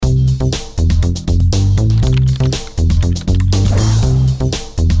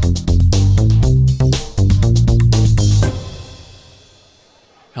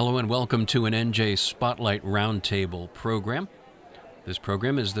Welcome to an NJ Spotlight Roundtable program. This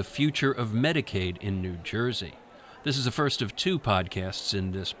program is the future of Medicaid in New Jersey. This is the first of two podcasts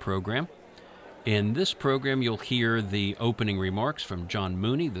in this program. In this program, you'll hear the opening remarks from John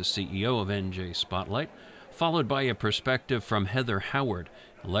Mooney, the CEO of NJ Spotlight, followed by a perspective from Heather Howard,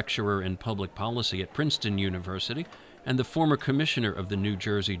 a lecturer in public policy at Princeton University and the former commissioner of the New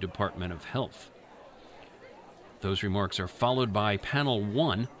Jersey Department of Health. Those remarks are followed by Panel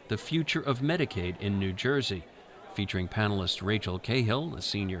 1, The Future of Medicaid in New Jersey, featuring panelist Rachel Cahill, the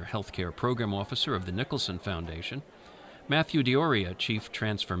Senior Healthcare Program Officer of the Nicholson Foundation, Matthew D'Auria, Chief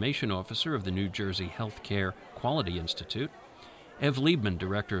Transformation Officer of the New Jersey Healthcare Quality Institute, Ev Liebman,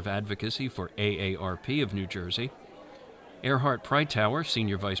 Director of Advocacy for AARP of New Jersey, Erhard Preitauer,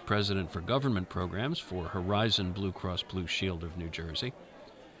 Senior Vice President for Government Programs for Horizon Blue Cross Blue Shield of New Jersey,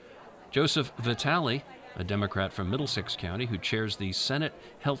 Joseph Vitale, a Democrat from Middlesex County who chairs the Senate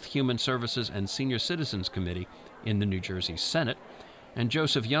Health, Human Services, and Senior Citizens Committee in the New Jersey Senate, and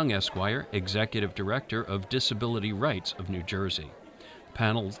Joseph Young, Esquire, Executive Director of Disability Rights of New Jersey. The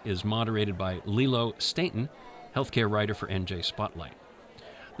panel is moderated by Lilo Stainton, healthcare writer for NJ Spotlight.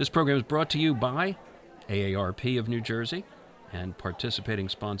 This program is brought to you by AARP of New Jersey and participating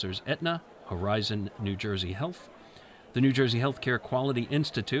sponsors Aetna, Horizon New Jersey Health, the New Jersey Healthcare Quality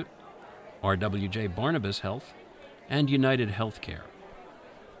Institute, RWJ Barnabas Health, and United Healthcare.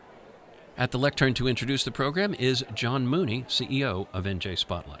 At the lectern to introduce the program is John Mooney, CEO of NJ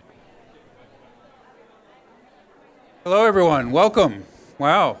Spotlight. Hello, everyone. Welcome.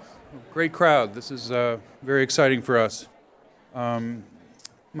 Wow, great crowd. This is very exciting for us. My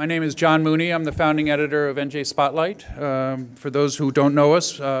name is John Mooney. I'm the founding editor of NJ Spotlight. For those who don't know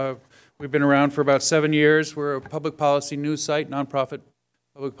us, we've been around for about 7 years. We're a public policy news site, nonprofit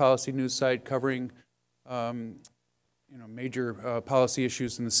public policy news site covering major policy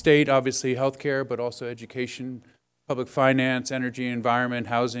issues in the state, obviously healthcare, but also education, public finance, energy, environment,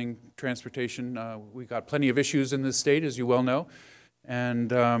 housing, transportation. We got plenty of issues in this state, as you well know,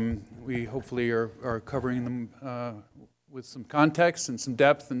 and we hopefully are covering them with some context and some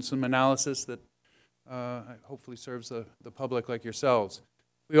depth and some analysis that hopefully serves the public like yourselves.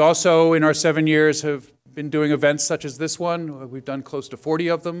 We also, in our 7 years, have been doing events such as this one. We've done close to 40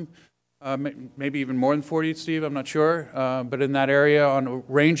 of them, maybe even more than 40, Steve, I'm not sure. But in that area on a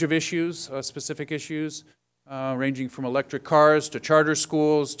range of issues, specific issues, ranging from electric cars to charter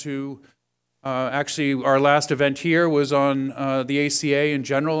schools to actually our last event here was on the ACA in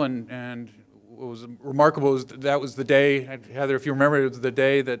general. And what was remarkable is that was the day, Heather, if you remember, it was the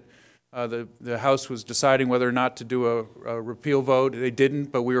day that the House was deciding whether or not to do a repeal vote. They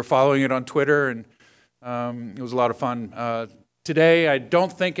didn't, but we were following it on Twitter, and it was a lot of fun. Today, I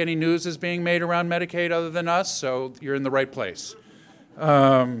don't think any news is being made around Medicaid other than us, so you're in the right place.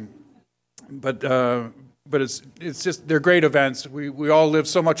 But it's just, they're great events. We all live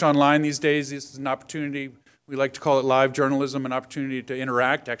so much online these days. This is an opportunity, we like to call it live journalism, an opportunity to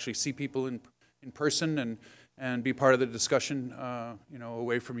interact, actually see people in person and be part of the discussion,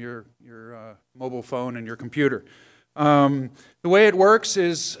 away from your mobile phone and your computer. The way it works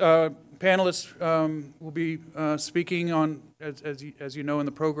is panelists will be speaking on, as you know in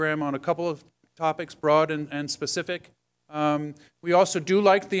the program, on a couple of topics, broad and specific. We also do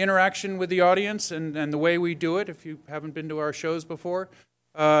like the interaction with the audience, and the way we do it, if you haven't been to our shows before,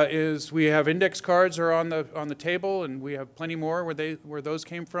 is we have index cards are on the table, and we have plenty more where those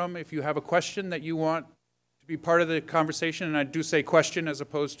came from. If you have a question that you want to be part of the conversation, and I do say question as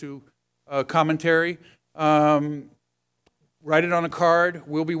opposed to commentary, write it on a card.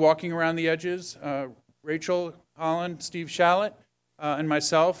 We'll be walking around the edges, Rachel Holland, Steve Shallett, and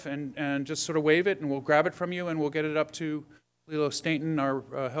myself, and just sort of wave it, and we'll grab it from you, and we'll get it up to Lilo Stainton, our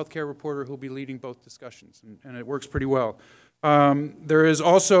healthcare reporter, who'll be leading both discussions, and it works pretty well. There is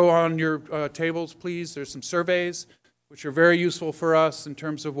also on your tables, please, there's some surveys, which are very useful for us in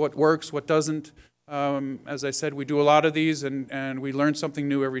terms of what works, what doesn't. As I said, we do a lot of these, and we learn something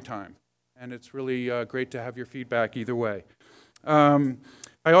new every time. And it's really great to have your feedback either way. I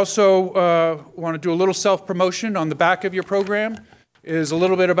also want to do a little self-promotion. On the back of your program is a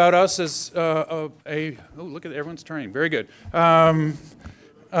little bit about us as oh, look at everyone's turning. Very good. We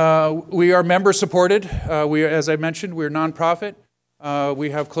are member-supported. As I mentioned, we're nonprofit. We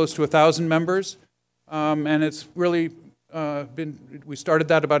have close to 1,000 members. And it's really we started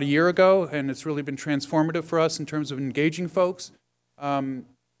that about a year ago, and it's really been transformative for us in terms of engaging folks.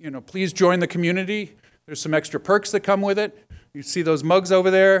 Please join the community. There's some extra perks that come with it. You see those mugs over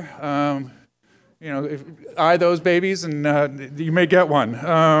there. Eye those babies, and you may get one.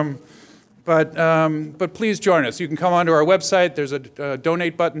 But please join us. You can come onto our website. There's a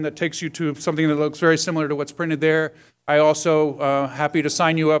donate button that takes you to something that looks very similar to what's printed there. I also happy to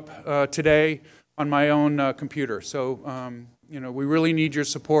sign you up today on my own computer. So we really need your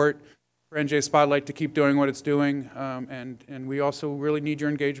support for NJ Spotlight to keep doing what it's doing, and we also really need your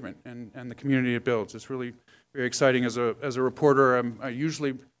engagement and the community it builds. It's really very exciting as a reporter. I'm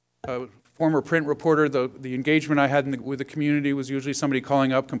usually a former print reporter. The engagement I had with the community was usually somebody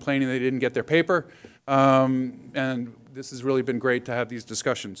calling up complaining they didn't get their paper, and this has really been great to have these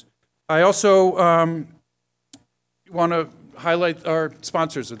discussions. I also want to highlight our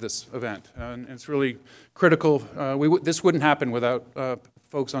sponsors of this event, and it's really critical. This wouldn't happen without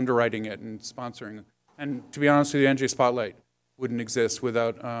folks underwriting it and sponsoring. And to be honest with you, NJ Spotlight wouldn't exist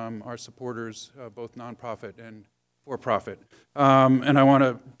without our supporters, both nonprofit and for-profit. And I want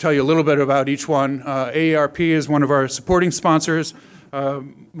to tell you a little bit about each one. AARP is one of our supporting sponsors.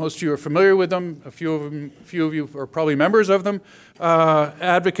 Most of you are familiar with them. A few of you are probably members of them.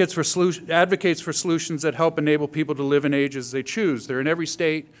 Advocates for solutions that help enable people to live and age as they choose. They're in every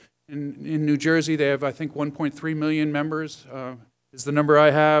state. In New Jersey, they have, I think, 1.3 million members is the number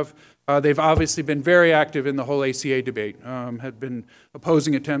I have. They've obviously been very active in the whole ACA debate, have been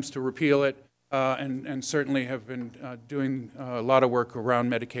opposing attempts to repeal it, and certainly have been doing a lot of work around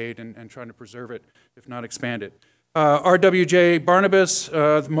Medicaid and trying to preserve it, if not expand it. RWJ Barnabas,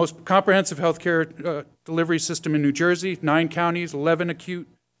 the most comprehensive healthcare delivery system in New Jersey, 9 counties, 11 acute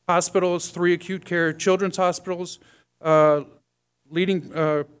hospitals, 3 acute care children's hospitals,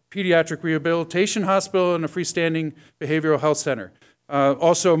 leading pediatric rehabilitation hospital, and a freestanding behavioral health center.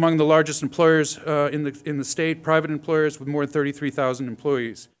 Also among the largest employers in the state, private employers with more than 33,000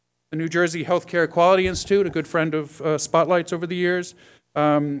 employees. The New Jersey Healthcare Quality Institute, a good friend of Spotlight's over the years,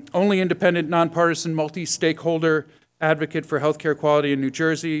 only independent, nonpartisan, multi-stakeholder advocate for healthcare quality in New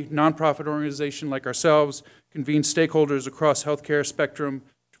Jersey, nonprofit organization like ourselves, convenes stakeholders across healthcare spectrum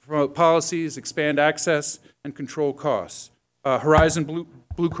to promote policies, expand access, and control costs. Horizon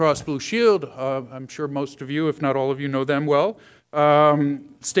Blue Cross Blue Shield, I'm sure most of you, if not all of you, know them well.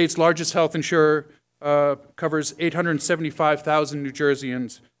 State's largest health insurer, covers 875,000 New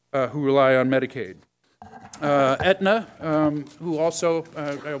Jerseyans who rely on Medicaid. Aetna, who also,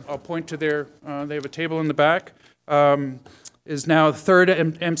 I'll point to they have a table in the back, is now the third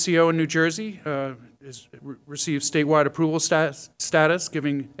MCO in New Jersey, received statewide approval status,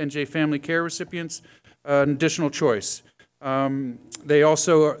 giving NJ Family Care recipients an additional choice. They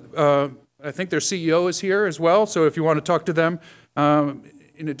also, I think their CEO is here as well, so if you want to talk to them,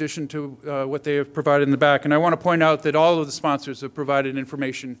 in addition to what they have provided in the back. And I want to point out that all of the sponsors have provided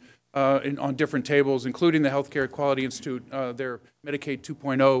information on different tables, including the Healthcare Quality Institute. Their Medicaid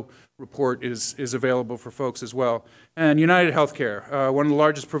 2.0 report is available for folks as well. And United Healthcare, one of the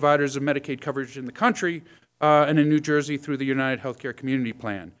largest providers of Medicaid coverage in the country, and in New Jersey through the United Healthcare Community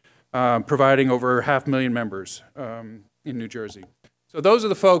Plan, providing over 500,000 members in New Jersey. So those are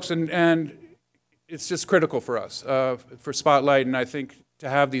the folks, and it's just critical for us, for Spotlight, and I think to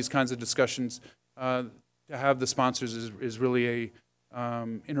have these kinds of discussions, to have the sponsors is really a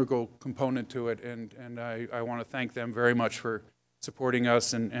integral component to it, and I want to thank them very much for supporting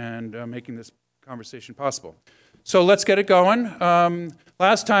us and making this conversation possible. So let's get it going.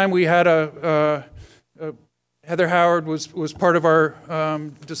 Last time we had Heather Howard was part of our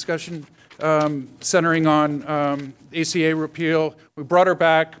discussion centering on ACA repeal. We brought her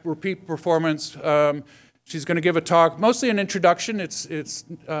back, repeat performance. She's going to give a talk, mostly an introduction. It's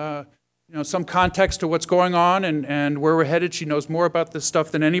some context to what's going on and where we're headed. She knows more about this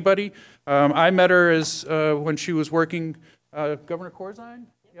stuff than anybody. I met her when she was working Governor Corzine.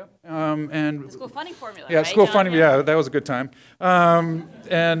 Yep. And the school funding formula. Yeah, right, school John? funding. Yeah, that was a good time.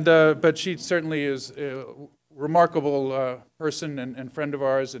 But she certainly is a remarkable person and friend of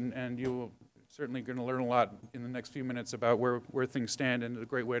ours, and you'll certainly going to learn a lot in the next few minutes about where things stand, and a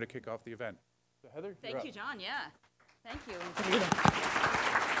great way to kick off the event. So Heather, Thank you, John. Yeah. Thank you.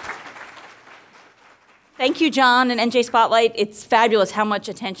 Thank you, John, and NJ Spotlight. It's fabulous how much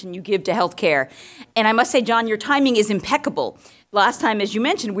attention you give to healthcare. And I must say, John, your timing is impeccable. Last time, as you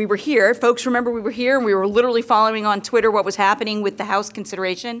mentioned, we were here. Folks remember we were here, and we were literally following on Twitter what was happening with the House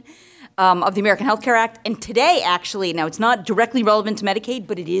consideration of the American Health Care Act. And today, actually, now it's not directly relevant to Medicaid,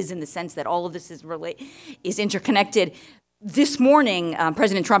 but it is in the sense that all of this is interconnected. this morning,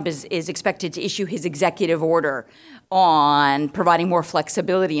 President Trump is expected to issue his executive order on providing more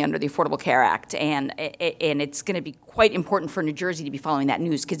flexibility under the Affordable Care Act. And it's going to be quite important for New Jersey to be following that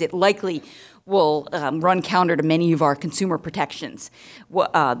news because it likely will run counter to many of our consumer protections,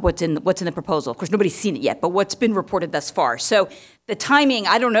 what's in the proposal. Of course, nobody's seen it yet, but what's been reported thus far. So the timing,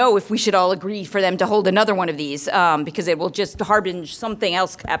 I don't know if we should all agree for them to hold another one of these because it will just harbinge something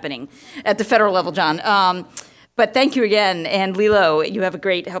else happening at the federal level, John. But thank you again. And Lilo, you have a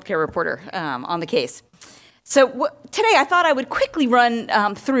great healthcare reporter on the case. So today I thought I would quickly run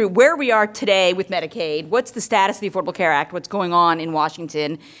through where we are today with Medicaid, what's the status of the Affordable Care Act, what's going on in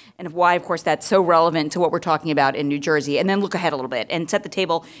Washington, and why, of course, that's so relevant to what we're talking about in New Jersey, and then look ahead a little bit and set the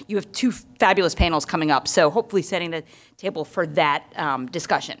table. You have two fabulous panels coming up, so hopefully setting the table for that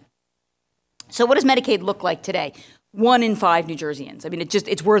discussion. So what does Medicaid look like today? 1 in 5 New Jerseyans. I mean,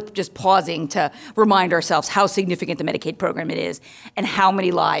 it's worth just pausing to remind ourselves how significant the Medicaid program it is and how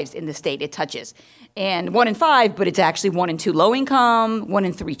many lives in the state it touches. And 1 in 5, but it's actually 1 in 2 low income, 1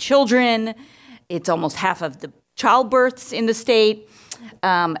 in 3 children. It's almost half of the childbirths in the state.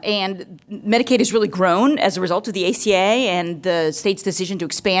 And Medicaid has really grown as a result of the ACA and the state's decision to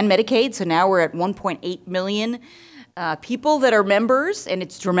expand Medicaid. So now we're at 1.8 million people that are members, and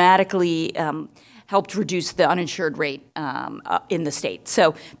it's dramatically helped reduce the uninsured rate in the state.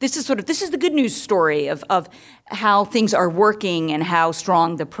 So this is the good news story of how things are working and how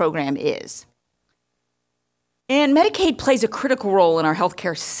strong the program is. And Medicaid plays a critical role in our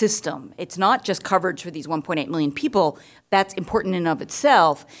healthcare system. It's not just coverage for these 1.8 million people. That's important in and of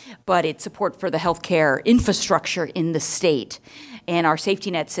itself, but it's support for the healthcare infrastructure in the state and our safety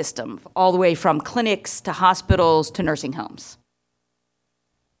net system, all the way from clinics to hospitals to nursing homes.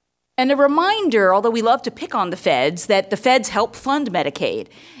 And a reminder, although we love to pick on the feds, that the feds help fund Medicaid,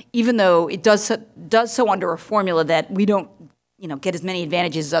 even though it does so under a formula that we don't get as many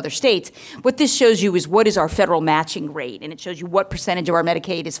advantages as other states. What this shows you is what is our federal matching rate, and it shows you what percentage of our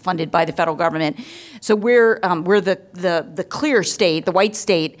Medicaid is funded by the federal government. So we're the clear state, the white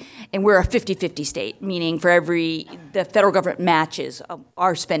state, and we're a 50-50 state, meaning the federal government matches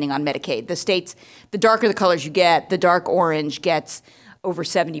our spending on Medicaid. The darker the colors you get, the dark orange gets over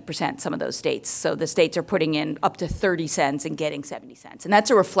 70%, some of those states. So the states are putting in up to 30 cents and getting 70 cents. And that's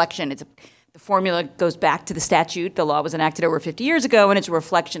a reflection. The formula goes back to the statute. The law was enacted over 50 years ago, and it's a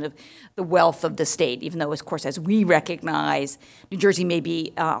reflection of the wealth of the state, even though, of course, as we recognize, New Jersey may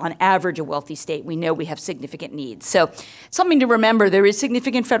be, on average, a wealthy state. We know we have significant needs. So something to remember, there is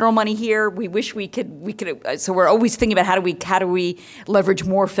significant federal money here. We wish we could. So we're always thinking about how do we leverage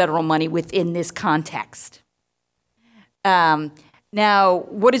more federal money within this context. Now,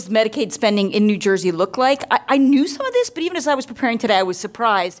 what does Medicaid spending in New Jersey look like? I knew some of this, but even as I was preparing today, I was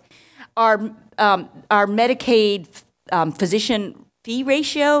surprised. Our Medicaid physician fee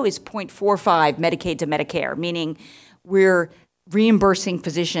ratio is 0.45 Medicaid to Medicare, meaning we're reimbursing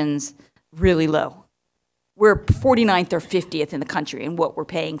physicians really low. We're 49th or 50th in the country in what we're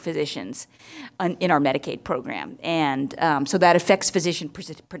paying physicians in our Medicaid program. And so that affects physician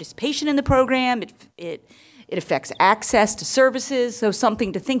participation in the program. It affects access to services, so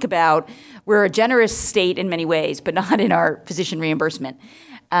something to think about. We're a generous state in many ways, but not in our physician reimbursement.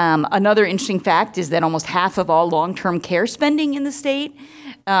 Another interesting fact is that almost half of all long-term care spending in the state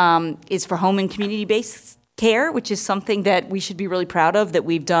is for home and community-based care, which is something that we should be really proud of, that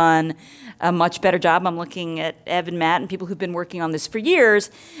we've done a much better job. I'm looking at Ev and Matt and people who've been working on this for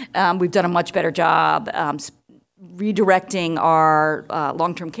years. We've done a much better job redirecting our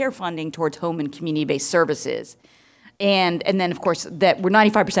long-term care funding towards home and community-based services. And then, of course, that we're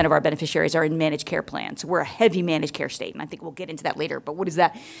 95% of our beneficiaries are in managed care plans. So we're a heavy managed care state, and I think we'll get into that later. But what is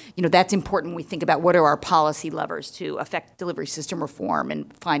that? That's important when we think about what are our policy levers to affect delivery system reform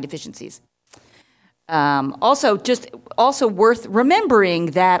and find efficiencies. Also worth remembering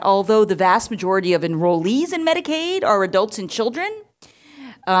that although the vast majority of enrollees in Medicaid are adults and children,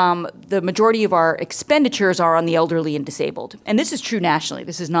 the majority of our expenditures are on the elderly and disabled. And this is true nationally.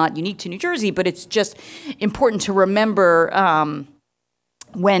 This is not unique to New Jersey, but it's just important to remember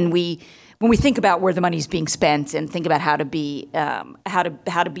when we think about where the money is being spent and think about how to be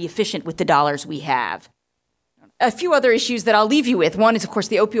efficient with the dollars we have. A few other issues that I'll leave you with. One is, of course,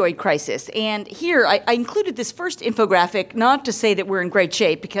 the opioid crisis. And here, I included this first infographic, not to say that we're in great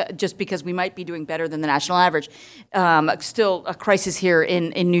shape, just because we might be doing better than the national average. Still a crisis here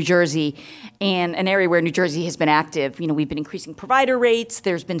in New Jersey, and an area where New Jersey has been active. We've been increasing provider rates.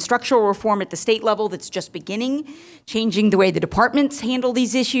 There's been structural reform at the state level that's just beginning, changing the way the departments handle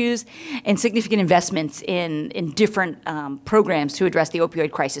these issues, and significant investments in different programs to address the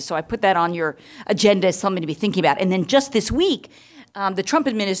opioid crisis. So I put that on your agenda as something to be thinking about. about. And then just this week, the Trump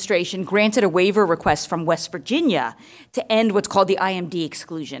administration granted a waiver request from West Virginia to end what's called the IMD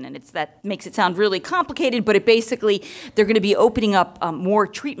exclusion. And that makes it sound really complicated, but they're going to be opening up more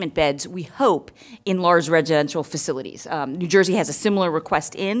treatment beds, we hope, in large residential facilities. New Jersey has a similar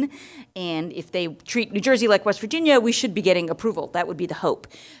request in, and if they treat New Jersey like West Virginia, we should be getting approval. That would be the hope.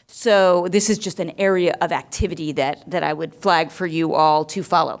 So this is just an area of activity that I would flag for you all to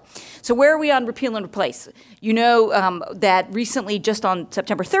follow. So where are we on repeal and replace? You know that recently, just on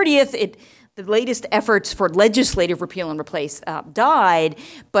September 30th, the latest efforts for legislative repeal and replace died,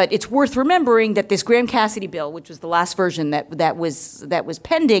 but it's worth remembering that this Graham-Cassidy bill, which was the last version that was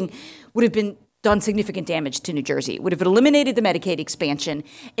pending, would have done significant damage to New Jersey. It would have eliminated the Medicaid expansion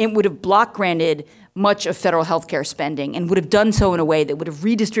and would have block granted much of federal health care spending, and would have done so in a way that would have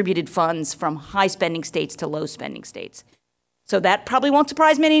redistributed funds from high spending states to low spending states. So that probably won't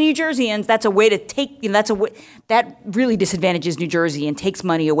surprise many New Jerseyans. That's a way to that really disadvantages New Jersey and takes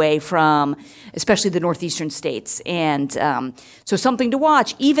money away from, especially the northeastern states. And so something to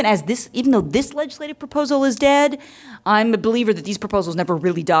watch. Even though this legislative proposal is dead, I'm a believer that these proposals never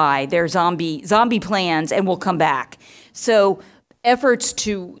really die. They're zombie plans and will come back. So efforts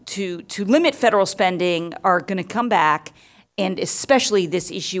to limit federal spending are going to come back, and especially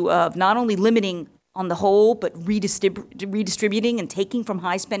this issue of not only limiting on the whole, but redistributing and taking from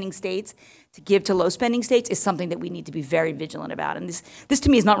high-spending states to give to low-spending states is something that we need to be very vigilant about. And this to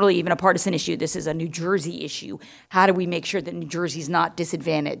me is not really even a partisan issue. This is a New Jersey issue. How do we make sure that New Jersey's not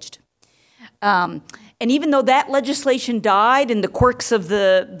disadvantaged? And even though that legislation died and the quirks of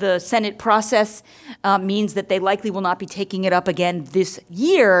the Senate process means that they likely will not be taking it up again this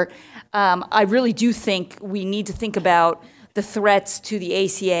year, I really do think we need to think about the threats to the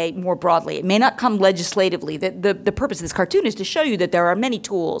ACA more broadly. It may not come legislatively. The purpose of this cartoon is to show you that there are many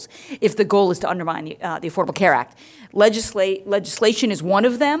tools if the goal is to undermine the Affordable Care Act. Legislation is one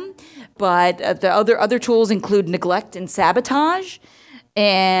of them, but the other tools include neglect and sabotage,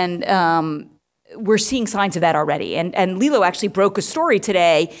 and we're seeing signs of that already. And Lilo actually broke a story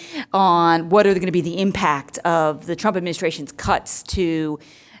today on what are going to be the impact of the Trump administration's cuts to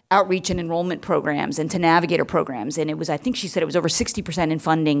outreach and enrollment programs and to navigator programs. And I think she said it was over 60% in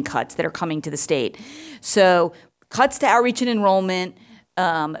funding cuts that are coming to the state. So cuts to outreach and enrollment.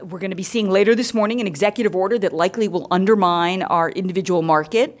 We're going to be seeing later this morning an executive order that likely will undermine our individual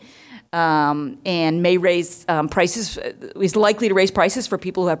market and may raise prices, is likely to raise prices for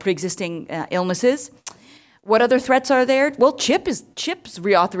people who have pre-existing illnesses. What other threats are there? Well, CHIP's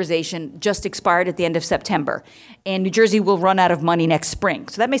reauthorization just expired at the end of September, and New Jersey will run out of money next spring.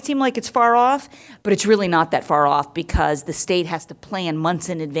 So that may seem like it's far off, but it's really not that far off because the state has to plan months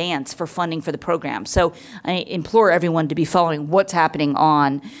in advance for funding for the program. So I implore everyone to be following what's happening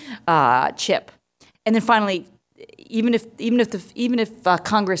on CHIP. And then finally, even if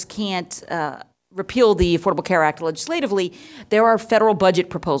Congress can't repeal the Affordable Care Act legislatively, there are federal budget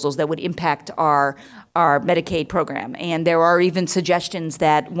proposals that would impact our Medicaid program. And there are even suggestions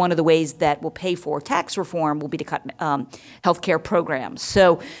that one of the ways that will pay for tax reform will be to cut health care programs.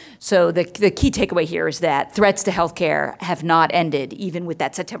 So the key takeaway here is that threats to health care have not ended, even with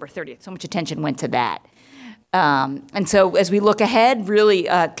that September 30th. So much attention went to that. And so as we look ahead, really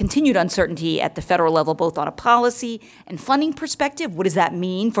continued uncertainty at the federal level, both on a policy and funding perspective. What does that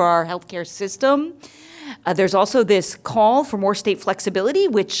mean for our healthcare system? There's also this call for more state flexibility,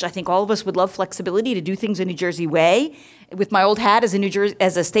 which I think all of us would love flexibility to do things a New Jersey way. With my old hat as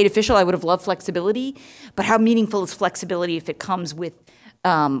a state official, I would have loved flexibility. But how meaningful is flexibility if it comes with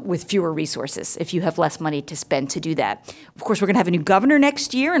fewer resources, if you have less money to spend to do that? Of course, we're going to have a new governor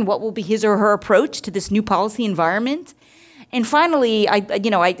next year, and what will be his or her approach to this new policy environment? And finally, I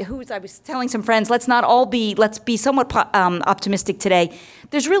was telling some friends, let's be somewhat optimistic today.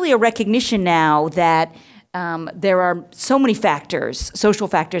 There's really a recognition now that there are so many factors, social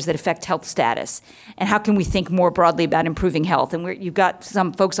factors that affect health status, and how can we think more broadly about improving health? And you've got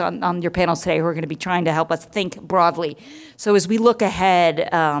some folks on your panels today who are going to be trying to help us think broadly. So as we look ahead,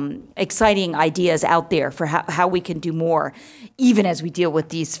 exciting ideas out there for how we can do more, even as we deal with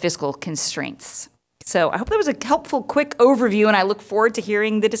these fiscal constraints. So I hope that was a helpful, quick overview, and I look forward to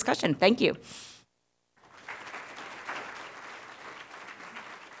hearing the discussion. Thank you.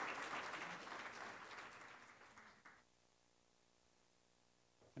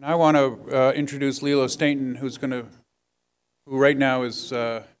 And I want to introduce Lilo Stainton, who right now is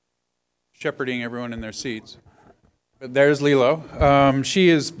shepherding everyone in their seats. But there's Lilo. She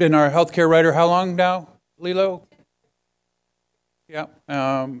has been our healthcare writer how long now, Lilo? Yeah,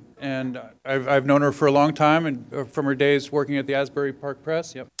 and I've known her for a long time, and from her days working at the Asbury Park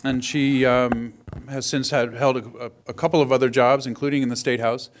Press. Yep, and she has since held a couple of other jobs, including in the State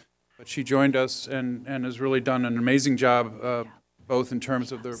House. But she joined us and has really done an amazing job, both in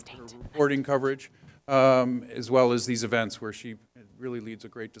terms of her reporting coverage, as well as these events where she really leads a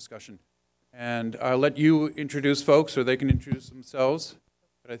great discussion. And I'll let you introduce folks, or they can introduce themselves.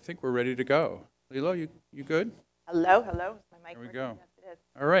 But I think we're ready to go. Lilo, you good? Hello, hello. Is my mic There we working? go. Yes, it is.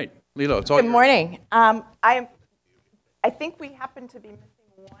 All right, Lilo, it's all Good yours. morning. I think we happen to be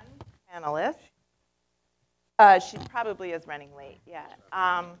missing one panelist. She probably is running late. Yeah.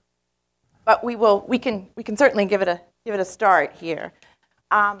 But we can certainly give it a start here.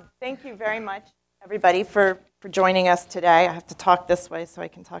 Thank you very much, everybody, for joining us today. I have to talk this way so I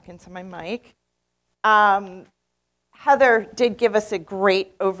can talk into my mic. Heather did give us a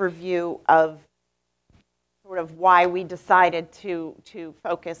great overview of sort of why we decided to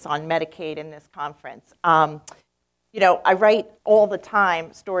focus on Medicaid in this conference. I write all the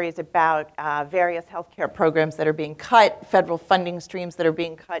time stories about various healthcare programs that are being cut, federal funding streams that are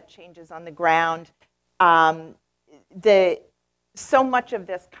being cut, changes on the ground. So much of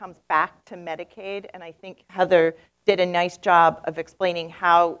this comes back to Medicaid, and I think Heather did a nice job of explaining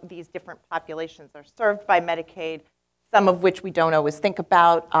how these different populations are served by Medicaid, some of which we don't always think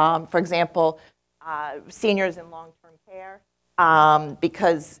about. For example, seniors in long-term care,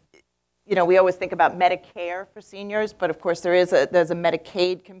 because we always think about Medicare for seniors, but of course there's a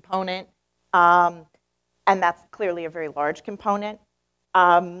Medicaid component, and that's clearly a very large component.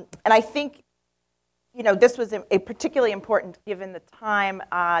 And I think this was a particularly important given the time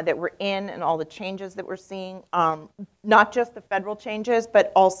that we're in and all the changes that we're seeing, not just the federal changes,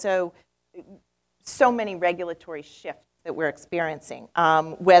 but also so many regulatory shifts that we're experiencing,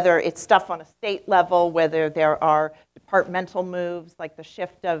 whether it's stuff on a state level, whether there are departmental moves like the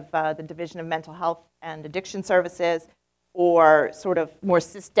shift of the Division of Mental Health and Addiction Services, or sort of more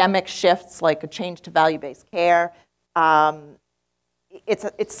systemic shifts like a change to value-based care.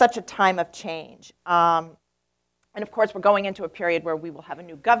 It's such a time of change. And of course, we're going into a period where we will have a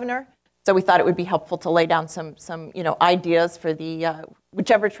new governor. So we thought it would be helpful to lay down some ideas for the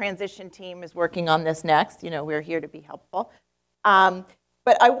whichever transition team is working on this next. We're here to be helpful. But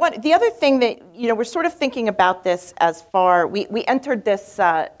the other thing that we're sort of thinking about this we entered this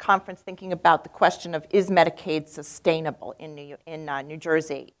conference thinking about the question of, is Medicaid sustainable in New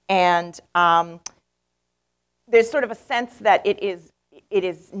Jersey? And there's sort of a sense that it is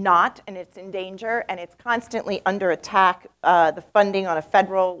not, and it's in danger, and it's constantly under attack, the funding on a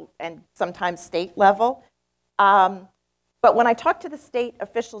federal and sometimes state level. But when I talked to the state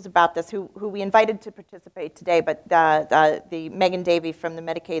officials about this, who we invited to participate today, but the Megan Davey from the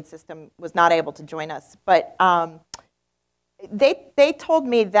Medicaid system was not able to join us. But they told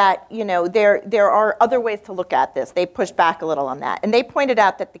me that there are other ways to look at this. They pushed back a little on that, and they pointed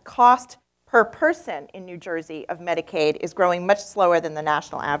out that the cost per person in New Jersey of Medicaid is growing much slower than the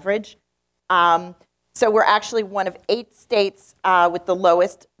national average. So we're actually one of 8 states with the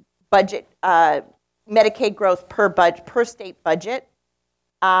lowest budget Medicaid growth per state budget.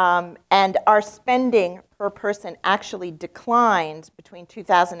 And our spending per person actually declined between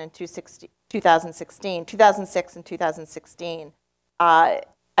 2006 and 2016, I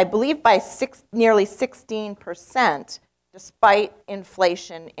believe by nearly 16%, despite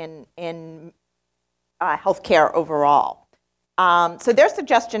inflation in healthcare overall. So their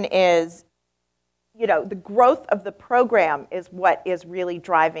suggestion is, the growth of the program is what is really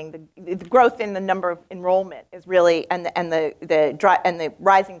driving the growth in the number of enrollment is really, and the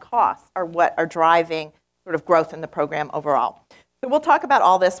rising costs are what are driving sort of growth in the program overall. So we'll talk about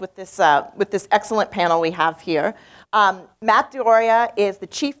all this with this excellent panel we have here. Matt D'Auria is the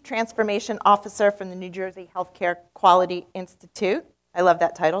Chief Transformation Officer from the New Jersey Healthcare Quality Institute. I love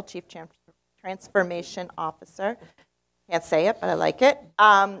that title, Chief Transformation Officer. Can't say it, but I like it.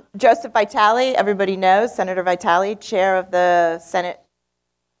 Joseph Vitale, everybody knows, Senator Vitale, Chair of the Senate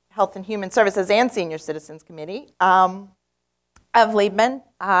Health and Human Services and Senior Citizens Committee. Ev Liebman,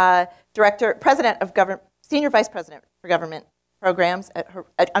 Senior Vice President for Government Programs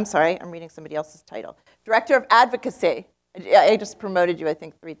I'm reading somebody else's title. Director of Advocacy. I just promoted you, I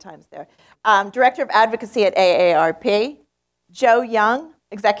think, 3 times there. Director of Advocacy at AARP. Joe Young,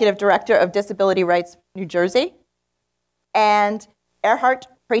 Executive Director of Disability Rights New Jersey. And Erhard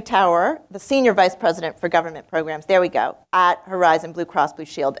Preetauer, the Senior Vice President for Government Programs, there we go, at Horizon Blue Cross Blue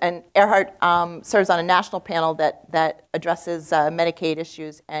Shield. And Erhard serves on a national panel that addresses Medicaid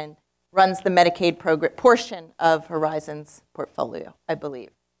issues and runs the Medicaid program portion of Horizon's portfolio, I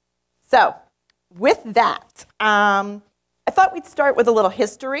believe. So with that, I thought we'd start with a little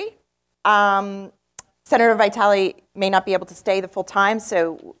history. Senator Vitale may not be able to stay the full time,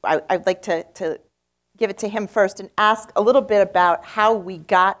 so I'd like to give it to him first and ask a little bit about how we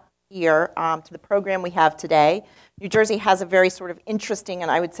got here to the program we have today. New Jersey has a very sort of interesting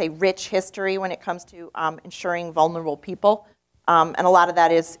and I would say rich history when it comes to insuring vulnerable people, and a lot of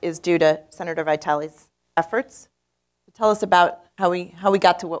that is due to Senator Vitale's efforts. Tell us about how we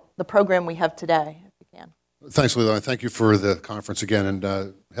got to the program we have today, if you can. Thanks, Leila. Thank you for the conference again.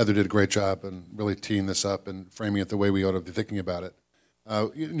 And Heather did a great job in really teeing this up and framing it the way we ought to be thinking about it.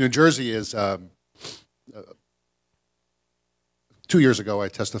 New Jersey is, 2 years ago, I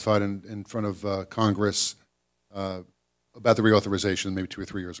testified in front of Congress about the reauthorization, maybe 2 or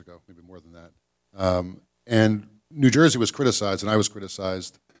 3 years ago, maybe more than that. And New Jersey was criticized, and I was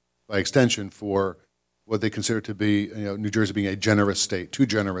criticized by extension for what they considered to be, New Jersey being a generous state, too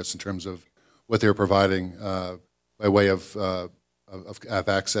generous in terms of what they were providing by way of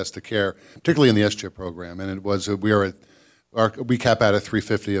access to care, particularly in the SCHIP program. And it was we cap out at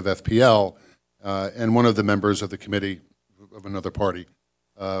 $350 of FPL, and one of the members of the committee of another party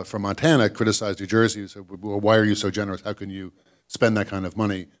from Montana criticized New Jersey and said, well, why are you so generous? How can you spend that kind of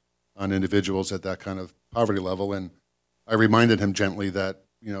money on individuals at that kind of poverty level? And I reminded him gently that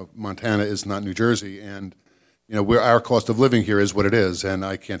Montana is not New Jersey, and our cost of living here is what it is, and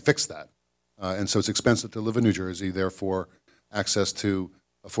I can't fix that. And so it's expensive to live in New Jersey. Therefore, access to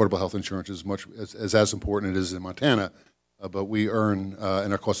affordable health insurance is as important as it is in Montana. But we earn,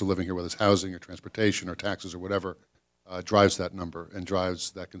 and our cost of living here, whether it's housing or transportation or taxes or whatever, drives that number and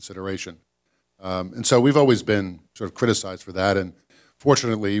drives that consideration. And so we've always been sort of criticized for that. And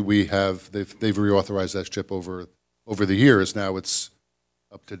fortunately, they've reauthorized that SCHIP over the years. Now it's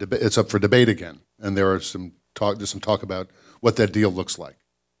up for debate again, and there's some talk about what that deal looks like,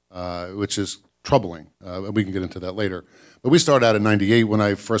 which is troubling. And we can get into that later. But we started out in '98 when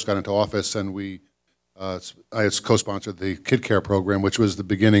I first got into office, and I co-sponsored the Kid Care program, which was the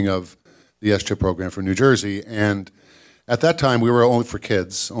beginning of the SCHIP program for New Jersey. And at that time, we were only for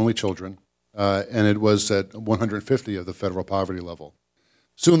kids, only children, and it was at 150 of the federal poverty level.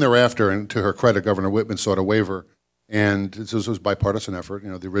 Soon thereafter, and to her credit, Governor Whitman sought a waiver. And this was a bipartisan effort.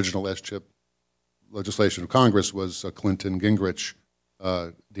 The original SCHIP legislation of Congress was a Clinton-Gingrich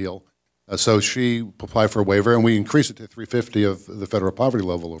deal. So she applied for a waiver, and we increased it to 350 of the federal poverty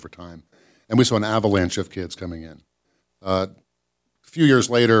level over time. And we saw an avalanche of kids coming in. A few years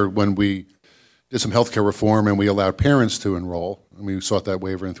later, when we did some health care reform and we allowed parents to enroll, and we sought that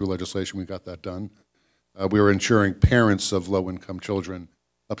waiver, and through legislation we got that done, we were insuring parents of low-income children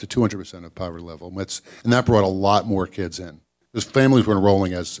up to 200% of poverty level. And that brought a lot more kids in, because families were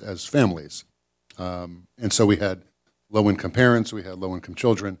enrolling as families. And so we had low-income parents, we had low-income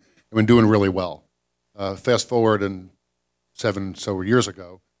children, and we're doing really well. Fast forward, and 7 or so years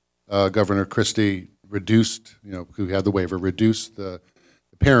ago, Governor Christie reduced, who had the waiver, reduced the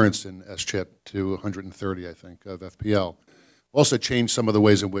parents in SCHIP to 130, I think, of FPL. Also changed some of the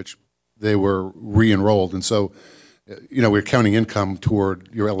ways in which they were re-enrolled. And so, we're counting income toward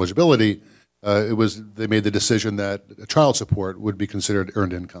your eligibility. They made the decision that child support would be considered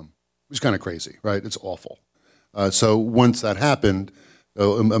earned income, which is kind of crazy, right? It's awful. So once that happened,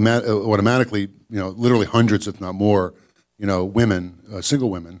 automatically, literally hundreds, if not more, women, single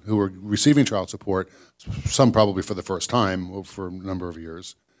women who were receiving child support, some probably for the first time for a number of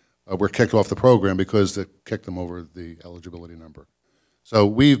years, were kicked off the program because they kicked them over the eligibility number. So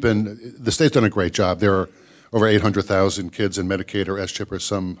the state's done a great job. There are over 800,000 kids in Medicaid or SCHIP or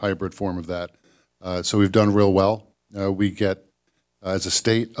some hybrid form of that. So we've done real well. We get, as a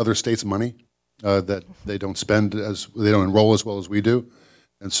state, other states' money that they don't spend they don't enroll as well as we do.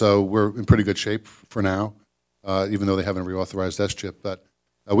 And so we're in pretty good shape for now, even though they haven't reauthorized SCHIP. But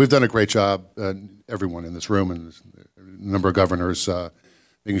we've done a great job, everyone in this room and a number of governors,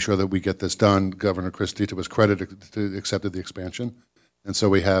 making sure that we get this done. Governor Christie, to his credit, accepted the expansion. And so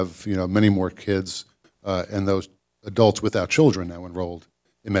we have many more kids and those adults without children now enrolled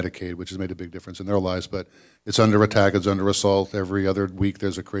in Medicaid, which has made a big difference in their lives. But it's under attack, it's under assault. Every other week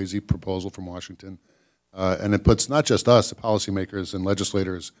there's a crazy proposal from Washington. And it puts not just us, the policymakers and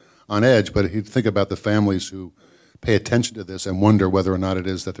legislators, on edge, but you think about the families who pay attention to this and wonder whether or not it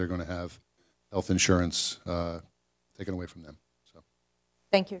is that they're going to have health insurance taken away from them. So,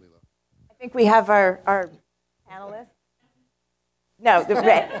 thank you. I think we have our panelists. No,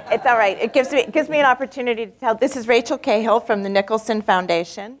 it's all right. It gives me an opportunity to tell. This is Rachel Cahill from the Nicholson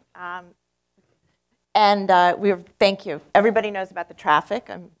Foundation. Thank you. Everybody knows about the traffic.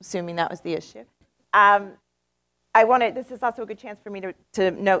 I'm assuming that was the issue. this is also a good chance for me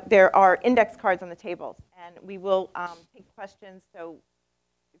to note there are index cards on the tables, and we will take questions. So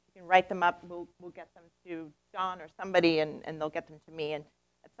if you can write them up, we'll get them to John or somebody, and they'll get them to me. And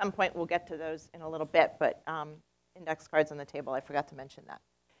at some point, we'll get to those in a little bit. But index cards on the table, I forgot to mention that.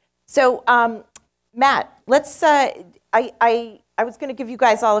 So Matt, let's. I was going to give you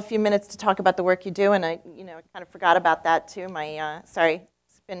guys all a few minutes to talk about the work you do, and I kind of forgot about that too. Sorry,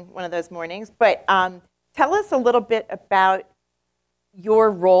 it's been one of those mornings, but. Tell us a little bit about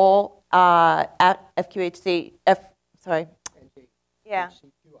your role at FQHC. QI.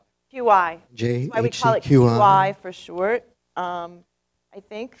 That's why we call it QI for short. I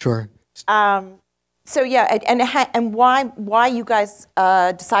think. Sure. So yeah, and why you guys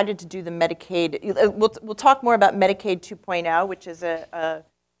decided to do the Medicaid? We'll talk more about Medicaid 2.0, which is a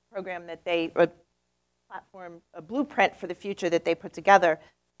program that a blueprint for the future that they put together.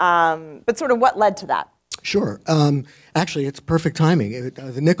 But sort of what led to that? Sure. Actually, it's perfect timing.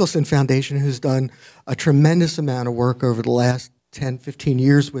 The Nicholson Foundation, who's done a tremendous amount of work over the last 10, 15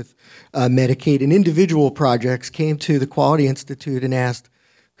 years with Medicaid and individual projects, came to the Quality Institute and asked,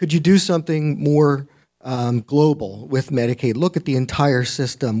 could you do something more global with Medicaid? Look at the entire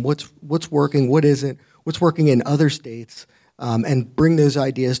system. What's working, what isn't, what's working in other states, and bring those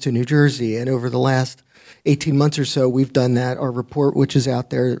ideas to New Jersey. And over the last 18 months or so, we've done that. Our report, which is out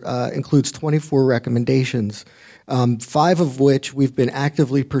there, includes 24 recommendations, 5 of which we've been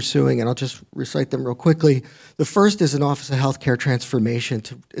actively pursuing, and I'll just recite them real quickly. The first is an Office of Healthcare Transformation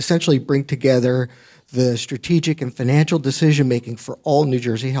to essentially bring together the strategic and financial decision-making for all New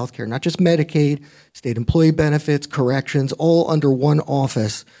Jersey healthcare, not just Medicaid, state employee benefits, corrections, all under one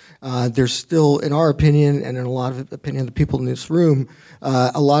office. There's still, in our opinion, and in a lot of opinion of the people in this room,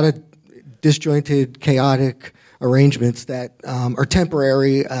 a lot of disjointed, chaotic arrangements that are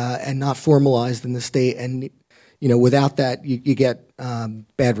temporary and not formalized in the state, and without that, you get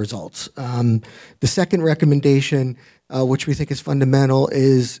bad results. The second recommendation, which we think is fundamental,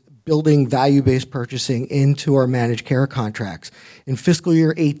 is building value-based purchasing into our managed care contracts. In fiscal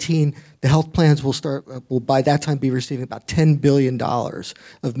year 18, the health plans will by that time be receiving about $10 billion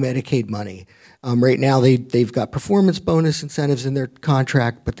of Medicaid money. Right now, they've got performance bonus incentives in their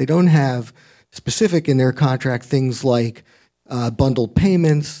contract, but they don't have specific in their contract things like bundled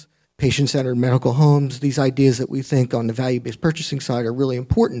payments, patient-centered medical homes, these ideas that we think on the value-based purchasing side are really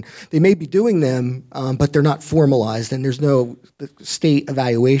important. They may be doing them, but they're not formalized, and there's no state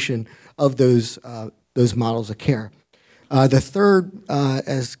evaluation of those models of care. The third,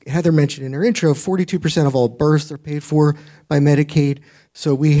 as Heather mentioned in her intro, 42% of all births are paid for by Medicaid.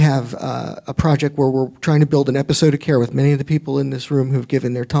 So we have a project where we're trying to build an episode of care with many of the people in this room who've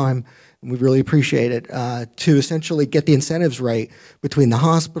given their time, and we really appreciate it, to essentially get the incentives right between the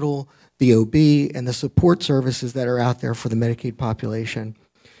hospital, the OB, and the support services that are out there for the Medicaid population.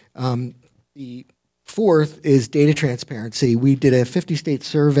 The fourth is data transparency. We did a 50-state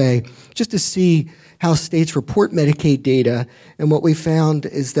survey just to see how states report Medicaid data, and what we found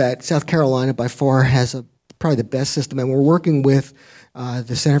is that South Carolina by far has probably the best system, and we're working with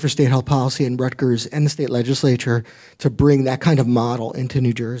the Center for State Health Policy and Rutgers and the state legislature to bring that kind of model into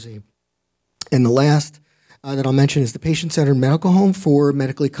New Jersey. And the last that I'll mention is the patient-centered medical home for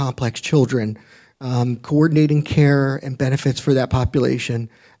medically complex children. Coordinating care and benefits for that population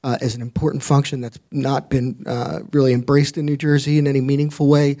is an important function that's not been really embraced in New Jersey in any meaningful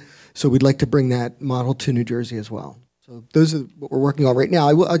way. So we'd like to bring that model to New Jersey as well. So those are what we're working on right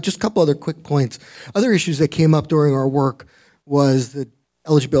now. Just a couple other quick points. Other issues that came up during our work was the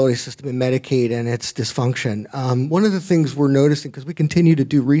eligibility system in Medicaid and its dysfunction. One of the things we're noticing, because we continue to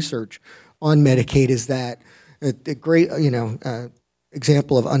do research on Medicaid, is that a great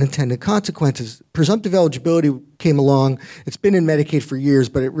example of unintended consequences. Presumptive eligibility came along. It's been in Medicaid for years,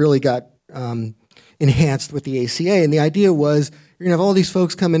 but it really got enhanced with the ACA. And the idea was you're going to have all these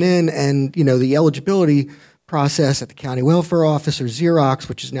folks coming in, and the eligibility process at the county welfare office or Xerox,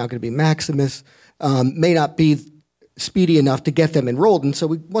 which is now going to be Maximus, may not be speedy enough to get them enrolled. And so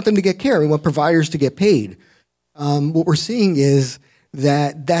we want them to get care. We want providers to get paid. What we're seeing is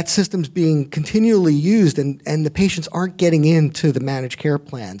that system's being continually used, and the patients aren't getting into the managed care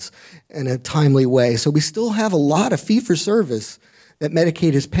plans in a timely way. So we still have a lot of fee-for-service that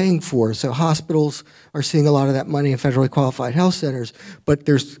Medicaid is paying for. So hospitals are seeing a lot of that money in federally qualified health centers, but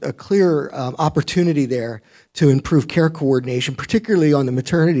there's a clear opportunity there to improve care coordination, particularly on the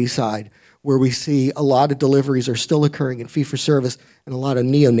maternity side, where we see a lot of deliveries are still occurring in fee-for-service, and a lot of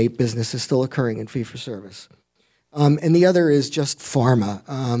neonate business is still occurring in fee-for-service. And the other is just pharma.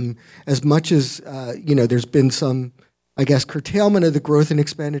 As much as, there's been some, curtailment of the growth in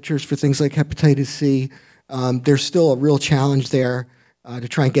expenditures for things like hepatitis C, There's still a real challenge there to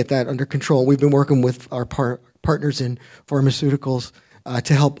try and get that under control. We've been working with our partners in pharmaceuticals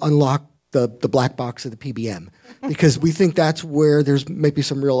to help unlock the black box of the PBM, because we think that's where there's maybe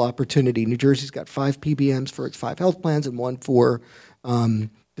some real opportunity. New Jersey's got 5 PBMs for its 5 health plans and 1 for the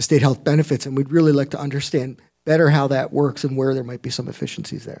state health benefits, and we'd really like to understand better how that works and where there might be some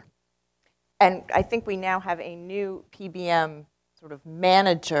efficiencies there. And I think we now have a new PBM sort of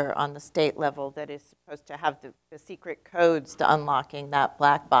manager on the state level that is supposed to have the secret codes to unlocking that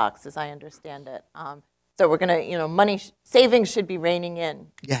black box, as I understand it. So we're going to, money savings should be reining in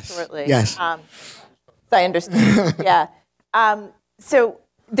shortly. Yes. So I understand. Yeah. So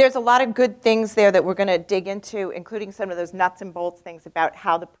there's a lot of good things there that we're going to dig into, including some of those nuts and bolts things about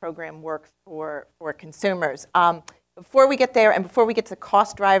how the program works for consumers. Before we get there and before we get to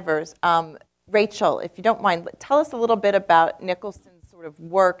cost drivers, Rachel, if you don't mind, tell us a little bit about Nicholson's sort of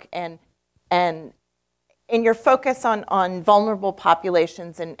work and in your focus on vulnerable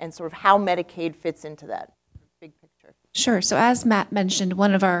populations and sort of how Medicaid fits into that big picture. Sure. So as Matt mentioned,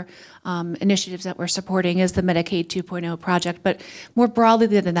 one of our initiatives that we're supporting is the Medicaid 2.0 project. But more broadly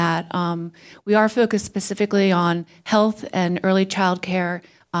than that, we are focused specifically on health and early child care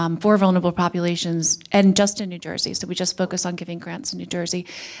for vulnerable populations, and just in New Jersey. So we just focus on giving grants in New Jersey.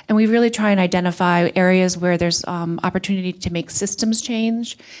 And we really try and identify areas where there's opportunity to make systems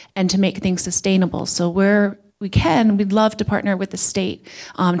change and to make things sustainable. So where we can, we'd love to partner with the state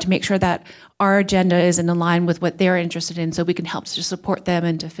to make sure that our agenda is in line with what they're interested in, so we can help to support them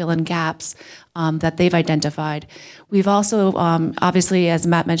and to fill in gaps that they've identified. We've also, obviously, as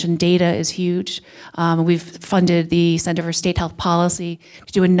Matt mentioned, data is huge. We've funded the Center for State Health Policy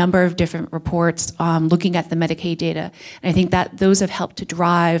to do a number of different reports looking at the Medicaid data. And I think that those have helped to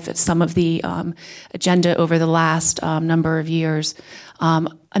drive some of the agenda over the last number of years.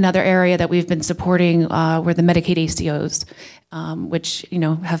 Another area that we've been supporting were the Medicaid ACOs, which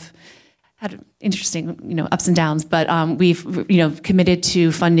have had interesting ups and downs, but we've committed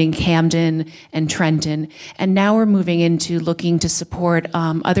to funding Camden and Trenton, and now we're moving into looking to support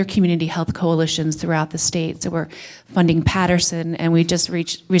other community health coalitions throughout the state. So we're funding Patterson, and we just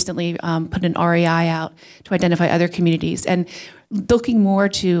recently put an REI out to identify other communities, and looking more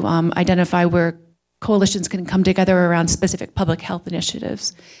to identify where coalitions can come together around specific public health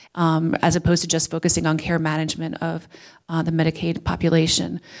initiatives, as opposed to just focusing on care management of the Medicaid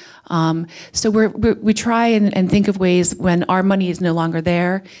population. So we try and think of ways when our money is no longer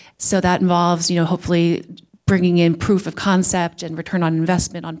there. So that involves, hopefully bringing in proof of concept and return on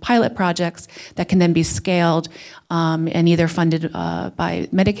investment on pilot projects that can then be scaled and either funded by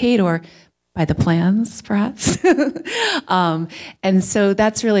Medicaid or by the plans, perhaps. And so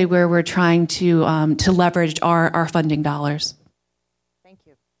that's really where we're trying to leverage our funding dollars. Thank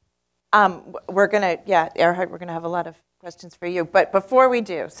you. We're going to, Erhard, we're going to have a lot of questions for you. But before we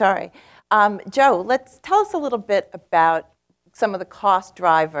do, Joe, tell us a little bit about some of the cost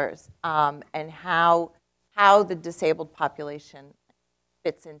drivers and how the disabled population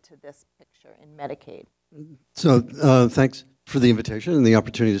fits into this picture in Medicaid. So thanks for the invitation and the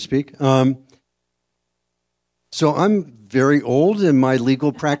opportunity to speak. So I'm very old, and my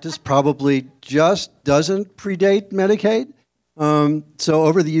legal practice probably just doesn't predate Medicaid. So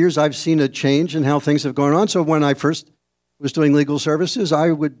over the years, I've seen a change in how things have gone on. So when I first was doing legal services,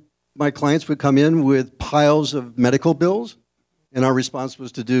 my clients would come in with piles of medical bills, and our response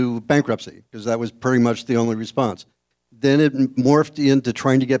was to do bankruptcy, because that was pretty much the only response. Then it morphed into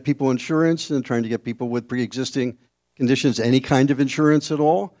trying to get people insurance and trying to get people with pre-existing conditions any kind of insurance at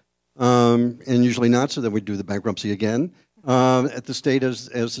all, and usually not, so then we do the bankruptcy again. At the state, as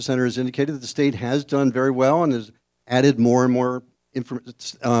the Senator has indicated, the state has done very well and has added more and more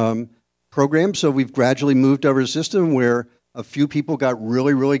programs, so we've gradually moved over a system where a few people got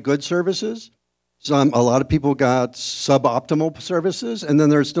really, really good services. A lot of people got suboptimal services, and then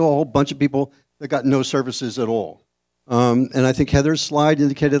there's still a whole bunch of people that got no services at all. And I think Heather's slide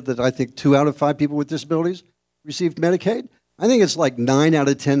indicated that I think 2 out of 5 people with disabilities received Medicaid. I think it's like 9 out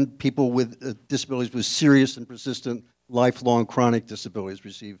of 10 people with disabilities with serious and persistent lifelong chronic disabilities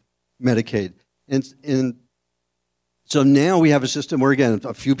receive Medicaid. And so now we have a system where, again,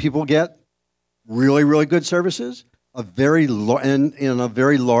 a few people get really, really good services, a very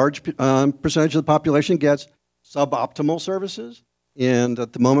large percentage of the population gets suboptimal services. And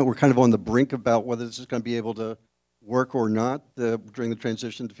at the moment, we're kind of on the brink about whether this is going to be able to work or not during the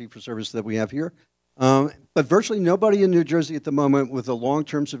transition to fee-for-service that we have here. But virtually nobody in New Jersey at the moment with the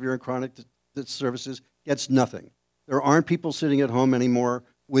long-term severe and chronic services gets nothing. There aren't people sitting at home anymore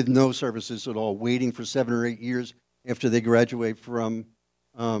with no services at all, waiting for 7 or 8 years after they graduate from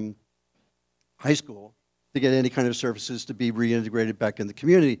high school to get any kind of services to be reintegrated back in the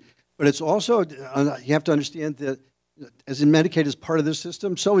community. But it's also, you have to understand that as in Medicaid is part of the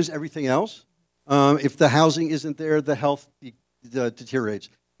system, so is everything else. If the housing isn't there, the health deteriorates.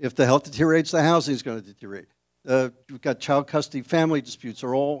 If the health deteriorates, the housing is going to deteriorate. We've got child custody, family disputes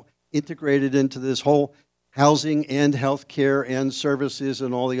are all integrated into this whole housing and health care and services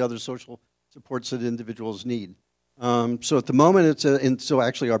and all the other social supports that individuals need. So at the moment, so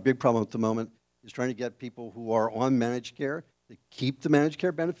actually our big problem at the moment is trying to get people who are on managed care to keep the managed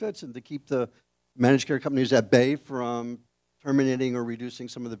care benefits and to keep the managed care companies at bay from terminating or reducing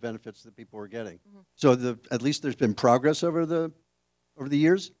some of the benefits that people are getting. So at least there's been progress over the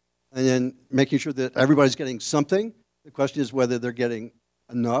years, and then making sure that everybody's getting something. The question is whether they're getting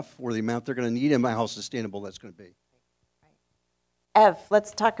enough or the amount they're going to need and how sustainable that's going to be. Ev,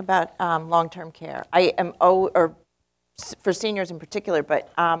 let's talk about long-term care. I am, or for seniors in particular,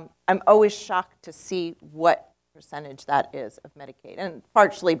 but I'm always shocked to see what percentage that is of Medicaid, and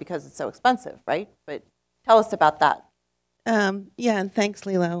partially because it's so expensive, right? But tell us about that. Yeah, and thanks,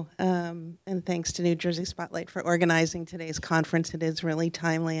 Lilo, and thanks to New Jersey Spotlight for organizing today's conference. It is really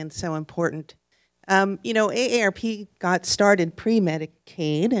timely and so important. AARP got started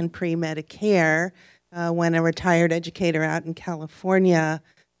pre-Medicaid and pre-Medicare when a retired educator out in California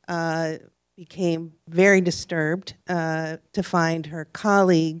became very disturbed to find her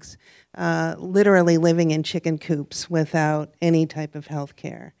colleagues literally living in chicken coops without any type of health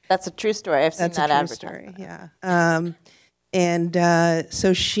care. That's a true story. I've seen that advertisement. Yeah.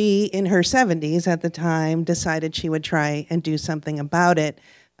 So she, in her 70s at the time, decided she would try and do something about it.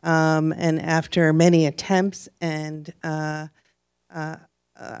 And after many attempts and a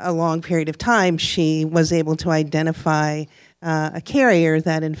long period of time, she was able to identify a carrier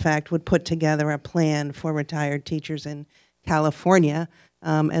that, in fact, would put together a plan for retired teachers in California.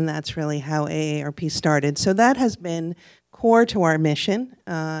 And that's really how AARP started. So that has been core to our mission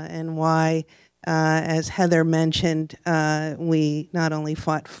and why, as Heather mentioned, we not only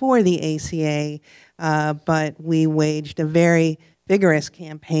fought for the ACA, but we waged a very vigorous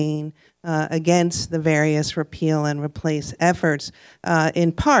campaign against the various repeal and replace efforts,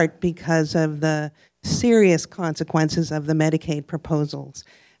 in part because of the serious consequences of the Medicaid proposals.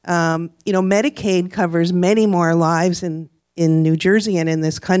 Medicaid covers many more lives in New Jersey and in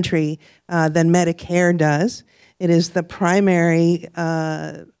this country than Medicare does. It is the primary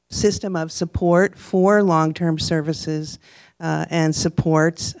system of support for long-term services and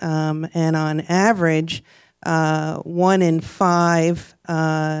supports, and on average, 1 in 5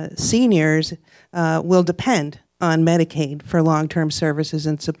 seniors will depend on Medicaid for long-term services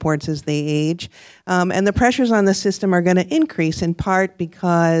and supports as they age. And the pressures on the system are going to increase in part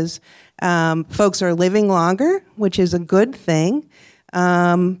because folks are living longer, which is a good thing.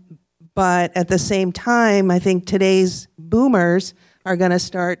 But at the same time, I think today's boomers are going to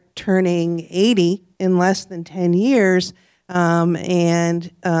start turning 80 in less than 10 years.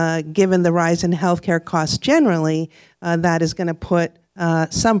 And given the rise in healthcare costs generally, that is going to put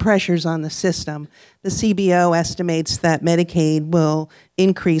some pressures on the system. The CBO estimates that Medicaid will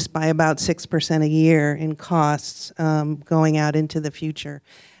increase by about 6% a year in costs going out into the future.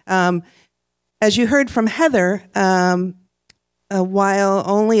 As you heard from Heather, while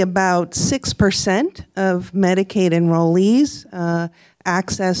only about 6% of Medicaid enrollees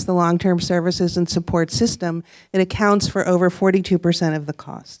access the long-term services and support system, it accounts for over 42% of the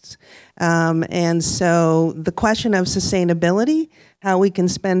costs. And so the question of sustainability, how we can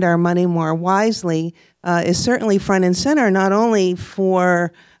spend our money more wisely, is certainly front and center, not only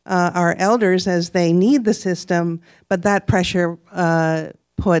for our elders as they need the system, but that pressure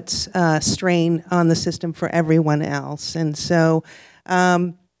puts strain on the system for everyone else. And so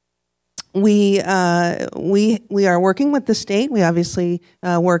we are working with the state. We obviously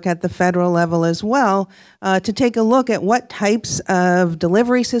work at the federal level as well to take a look at what types of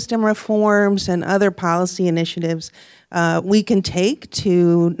delivery system reforms and other policy initiatives we can take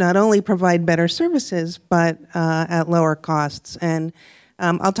to not only provide better services, but at lower costs. And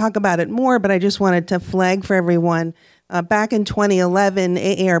I'll talk about it more, but I just wanted to flag for everyone, back in 2011,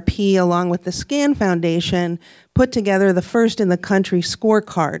 AARP, along with the SCAN Foundation, put together the first in the country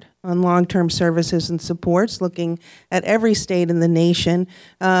scorecard on long-term services and supports, looking at every state in the nation,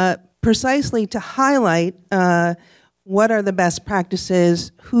 precisely to highlight what are the best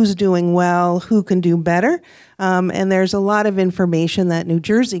practices, who's doing well, who can do better. And there's a lot of information that New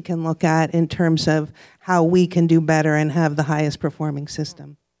Jersey can look at in terms of how we can do better and have the highest performing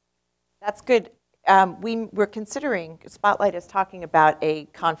system. That's good. We're considering, Spotlight is talking about a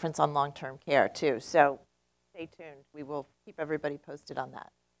conference on long-term care too, so stay tuned. We will keep everybody posted on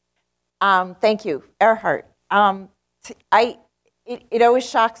that. Thank you, Erhard. It always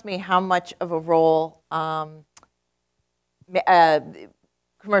shocks me how much of a role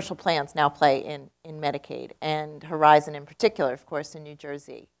commercial plans now play in Medicaid, and Horizon in particular, of course, in New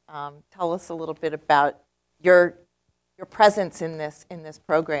Jersey. Tell us a little bit about your presence in this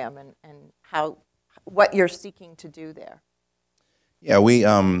program and what you're seeking to do there. Yeah,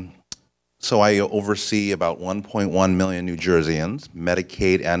 so I oversee about 1.1 million New Jerseyans,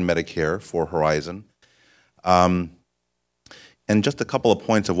 Medicaid and Medicare for Horizon. And just a couple of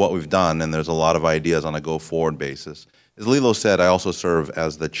points of what we've done, and there's a lot of ideas on a go-forward basis. As Lilo said, I also serve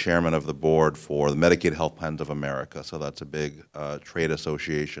as the chairman of the board for the Medicaid Health Plans of America, so that's a big trade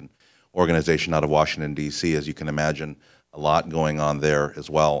association organization out of Washington, D.C., as you can imagine, a lot going on there as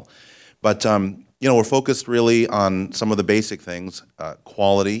well. But we're focused really on some of the basic things.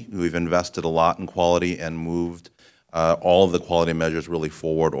 Quality, we've invested a lot in quality and moved all of the quality measures really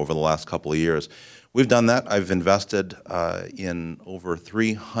forward over the last couple of years. We've done that. I've invested in over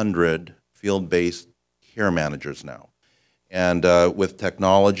 300 field-based care managers now. And with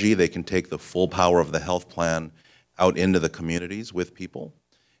technology, they can take the full power of the health plan out into the communities with people,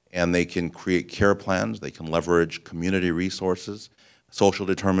 and they can create care plans. They can leverage community resources, social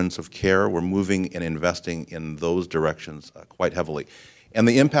determinants of care. We're moving and investing in those directions quite heavily. And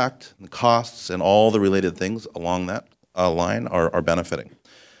the impact, the costs, and all the related things along that line are benefiting.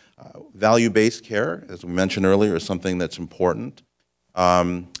 Value-based care, as we mentioned earlier, is something that's important.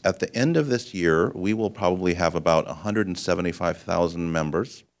 At the end of this year, we will probably have about 175,000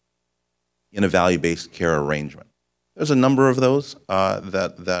 members in a value-based care arrangement. There's a number of those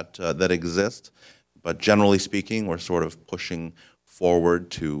that exist, but generally speaking, we're sort of pushing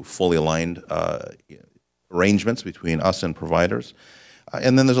forward to fully aligned arrangements between us and providers.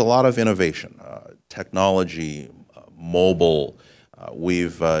 And then there's a lot of innovation, technology, mobile.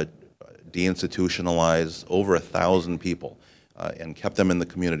 We've deinstitutionalized over 1,000 people and kept them in the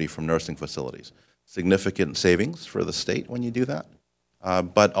community from nursing facilities. Significant savings for the state when you do that,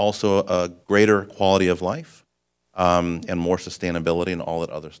 but also a greater quality of life and more sustainability and all that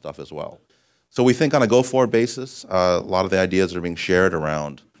other stuff as well. So we think on a go-forward basis, a lot of the ideas are being shared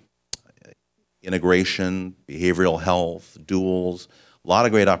around integration, behavioral health, duals, a lot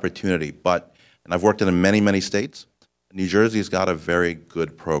of great opportunity. But, and I've worked in many, many states, New Jersey's got a very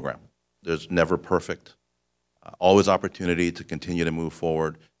good program. There's never perfect. Always opportunity to continue to move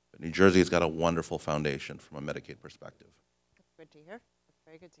forward. But New Jersey's got a wonderful foundation from a Medicaid perspective. That's good to hear. That's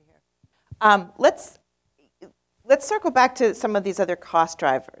very good to hear. Let's circle back to some of these other cost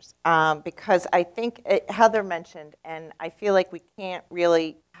drivers, because I think Heather mentioned, and I feel like we can't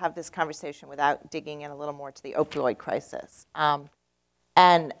really have this conversation without digging in a little more to the opioid crisis.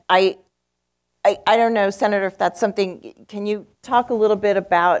 And I don't know, Senator, if that's something, can you talk a little bit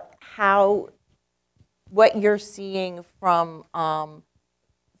about what you're seeing from a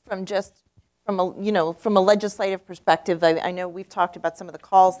legislative perspective? I know we've talked about some of the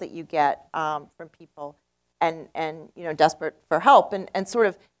calls that you get from people and desperate for help, and sort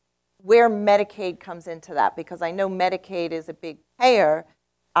of where Medicaid comes into that, because I know Medicaid is a big payer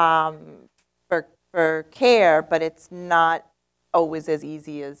for care, but it's not always as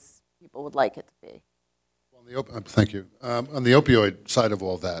easy as people would like it to be. Thank you. On the opioid side of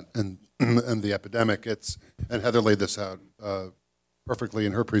all that and the epidemic, and Heather laid this out perfectly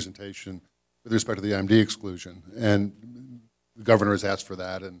in her presentation with respect to the IMD exclusion. And the governor has asked for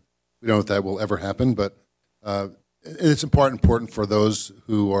that, and we don't know if that will ever happen, but it's important for those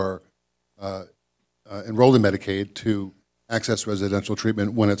who are enrolled in Medicaid to access residential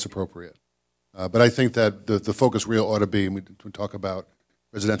treatment when it's appropriate. But I think that the focus real ought to be, and we talk about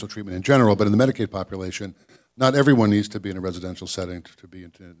residential treatment in general, but in the Medicaid population, not everyone needs to be in a residential setting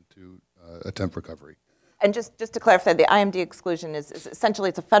to attempt recovery. And just to clarify, the IMD exclusion is essentially,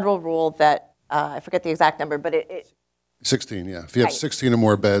 it's a federal rule that, I forget the exact number, but it 16, yeah. If you have 16 or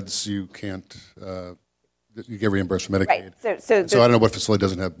more beds, you can't, you get reimbursed for Medicaid. Right. So I don't know what facility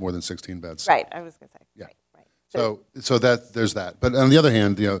doesn't have more than 16 beds. Right, I was going to say. Yeah. Right. So there's that. But on the other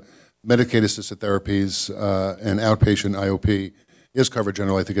hand, Medicaid-assisted therapies and outpatient IOP is covered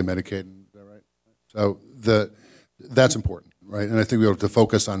generally, I think, in Medicaid. Is that right? So that's important, right? And I think we have to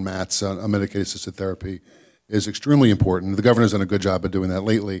focus on MATs, on Medicaid-assisted therapy, is extremely important. The governor's done a good job of doing that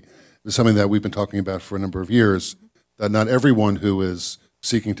lately. It's something that we've been talking about for a number of years, that not everyone who is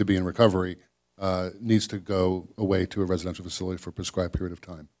seeking to be in recovery needs to go away to a residential facility for a prescribed period of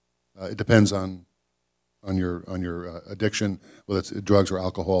time. It depends on your addiction, whether it's drugs or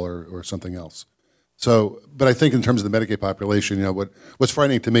alcohol or something else. So, but I think in terms of the Medicaid population, what's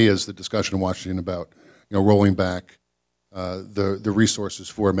frightening to me is the discussion in Washington about rolling back the resources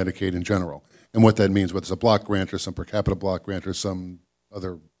for Medicaid in general. And what that means, whether it's a block grant or some per capita block grant or some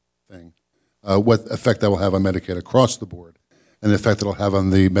other thing, what effect that will have on Medicaid across the board, and the effect it will have on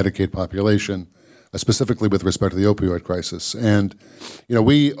the Medicaid population, specifically with respect to the opioid crisis. And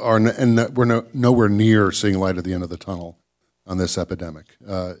we are we're nowhere near seeing light at the end of the tunnel on this epidemic.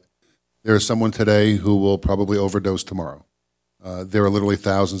 There is someone today who will probably overdose tomorrow. There are literally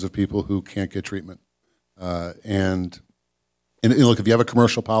thousands of people who can't get treatment. And look, if you have a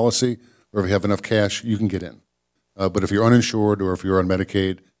commercial policy or if you have enough cash, you can get in. But if you're uninsured or if you're on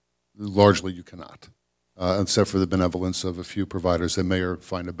Medicaid, largely you cannot, except for the benevolence of a few providers that may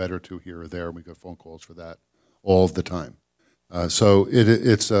find a bed or two here or there. And we get phone calls for that all the time. So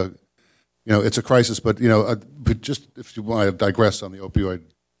it's a crisis. But just if you want to digress on the opioid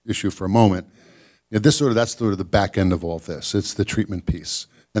issue for a moment, that's sort of the back end of all this. It's the treatment piece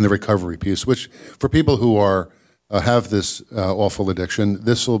and the recovery piece, which for people who have this awful addiction,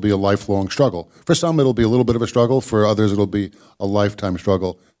 this will be a lifelong struggle. For some, it'll be a little bit of a struggle. For others, it'll be a lifetime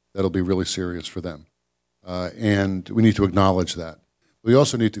struggle that'll be really serious for them. And we need to acknowledge that. We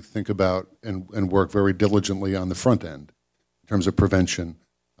also need to think about and work very diligently on the front end in terms of prevention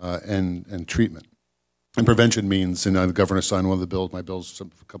and treatment. And prevention means, the governor signed one of my bills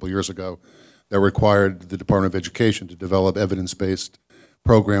a couple of years ago that required the Department of Education to develop evidence-based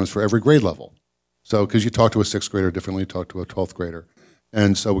programs for every grade level. So, because you talk to a 6th grader differently, you talk to a 12th grader.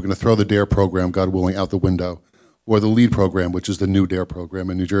 And so we're going to throw the DARE program, God willing, out the window, or the LEAD program, which is the new DARE program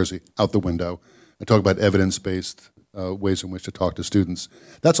in New Jersey, out the window, and talk about evidence-based ways in which to talk to students.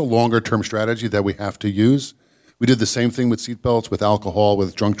 That's a longer-term strategy that we have to use. We did the same thing with seatbelts, with alcohol,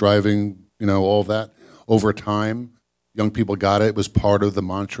 with drunk driving, all of that. Over time, young people got it. It was part of the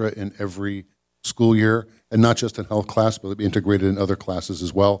mantra in every school year, and not just in health class, but be integrated in other classes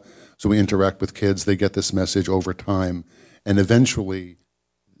as well. So we interact with kids. They get this message over time, and eventually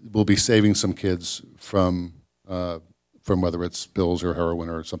we'll be saving some kids from whether it's pills or heroin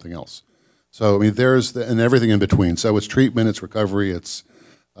or something else. So, there's and everything in between. So it's treatment, it's recovery, it's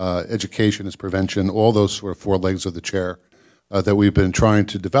education, it's prevention, all those sort of 4 legs of the chair that we've been trying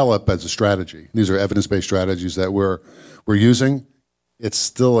to develop as a strategy. These are evidence-based strategies that we're using. It's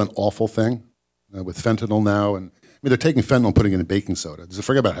still an awful thing with fentanyl now. And they're taking fentanyl and putting it in baking soda. Just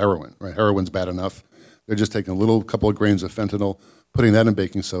forget about heroin, right? Heroin's bad enough. They're just taking a couple of grains of fentanyl, putting that in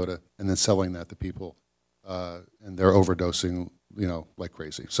baking soda, and then selling that to people. And they're overdosing, like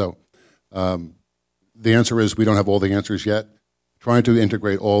crazy. So the answer is we don't have all the answers yet. Trying to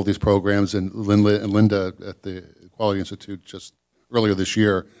integrate all these programs, and Linda at the Quality Institute just earlier this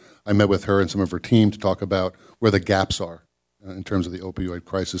year, I met with her and some of her team to talk about where the gaps are in terms of the opioid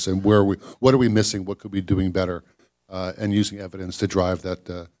crisis and what are we missing, what could we be doing better, and using evidence to drive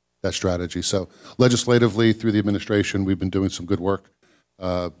that strategy. So legislatively, through the administration, we've been doing some good work.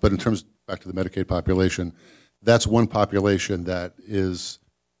 But in terms, back to the Medicaid population, that's one population that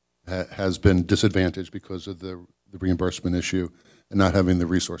has been disadvantaged because of the reimbursement issue and not having the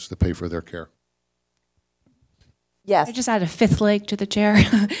resources to pay for their care. Yes. I just add a 5th leg to the chair.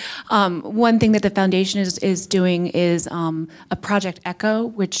 One thing that the foundation is doing is a Project ECHO,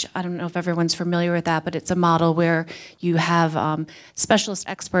 which I don't know if everyone's familiar with that, but it's a model where you have specialist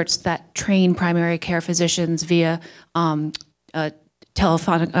experts that train primary care physicians via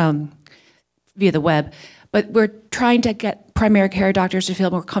telephonic, via the web. But we're trying to get primary care doctors to feel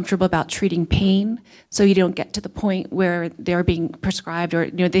more comfortable about treating pain, so you don't get to the point where they're being prescribed or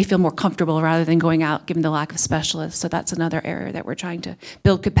they feel more comfortable rather than going out given the lack of specialists. So that's another area that we're trying to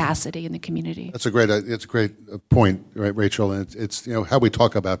build capacity in the community. It's a great point, right, Rachel? And it's how we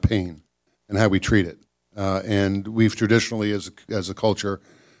talk about pain and how we treat it. And we've traditionally, as a culture,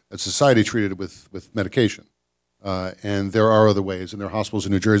 as society, treated it with medication. And there are other ways. And there are hospitals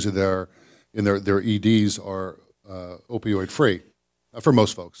in New Jersey that are their EDs are opioid free for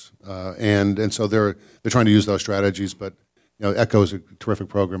most folks, and so they're trying to use those strategies. But ECHO is a terrific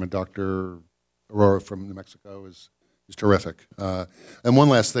program, and Dr. Aurora from New Mexico is terrific. And one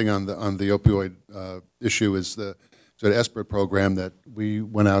last thing on the opioid issue is the ESPRIT program that we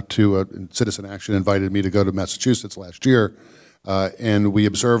went out to. Citizen Action invited me to go to Massachusetts last year, and we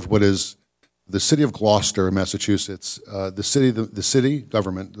observed what is the city of Gloucester, Massachusetts, the city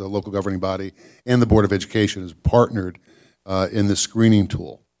government, the local governing body, and the Board of Education has partnered in this screening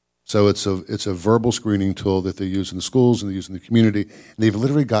tool. So it's a verbal screening tool that they use in the schools and they use in the community. And they've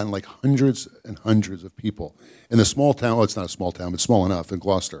literally gotten like hundreds and hundreds of people in the small town. Well, it's not a small town, but small enough in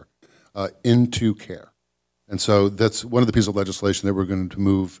Gloucester, into care. And so that's one of the pieces of legislation that we're going to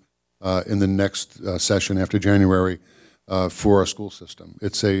move in the next session after January. For our school system.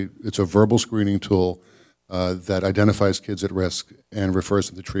 It's a verbal screening tool that identifies kids at risk and refers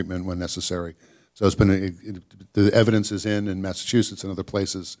them to treatment when necessary. So it's been the evidence is in Massachusetts and other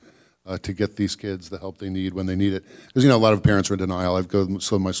places to get these kids the help they need when they need it. Because a lot of parents are in denial. I've gone to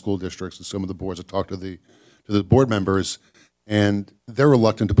some of my school districts and some of the boards. I've talked to the board members, and they're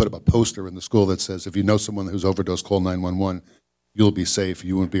reluctant to put up a poster in the school that says, if you know someone who's overdosed, call 911. You'll be safe.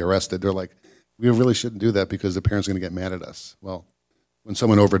 You won't be arrested. They're like, we really shouldn't do that because the parents are going to get mad at us. Well, when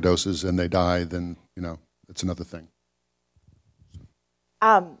someone overdoses and they die, then it's another thing.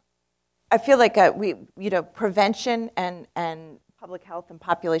 I feel like prevention and public health and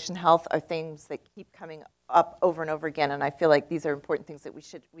population health are things that keep coming up over and over again, and I feel like these are important things that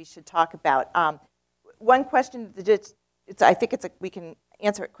we should talk about. One question that we can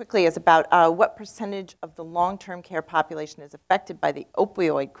answer it quickly is about what percentage of the long-term care population is affected by the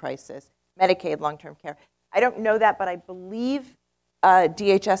opioid crisis, Medicaid long-term care. I don't know that, but I believe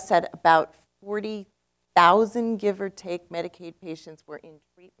DHS said about 40,000, give or take, Medicaid patients were in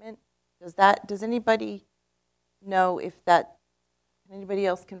treatment. Does anybody know if that, can anybody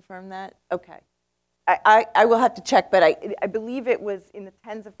else confirm that? Okay. I will have to check, but I believe it was in the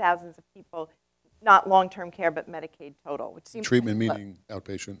tens of thousands of people, not long-term care, but Medicaid total, which seems treatment meaning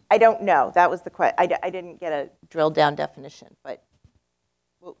outpatient. I don't know. That was the question. I didn't get a drilled down definition, but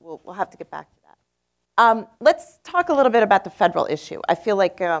we'll have to get back to that. Let's talk a little bit about the federal issue. I feel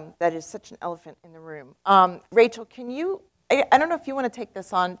like that is such an elephant in the room. Rachel, can you? I don't know if you want to take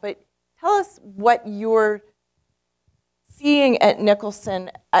this on, but tell us what you're seeing at Nicholson.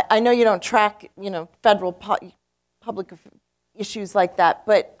 I know you don't track, federal public issues like that,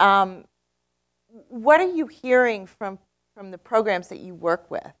 but what are you hearing from the programs that you work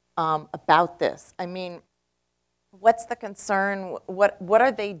with about this? I mean, what's the concern? What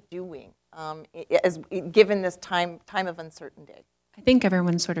are they doing given this time of uncertainty? I think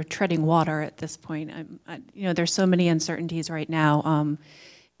everyone's sort of treading water at this point. There's so many uncertainties right now.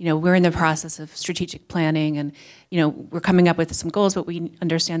 We're in the process of strategic planning, and we're coming up with some goals, but we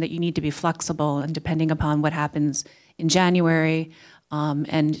understand that you need to be flexible, and depending upon what happens in January,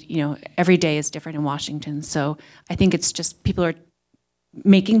 and every day is different in Washington. So I think it's just people are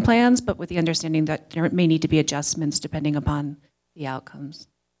making plans, but with the understanding that there may need to be adjustments depending upon the outcomes.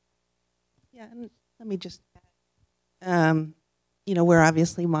 Yeah, and let me just add, we're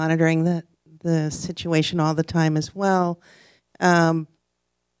obviously monitoring the situation all the time as well.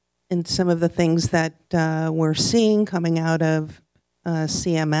 And some of the things that we're seeing coming out of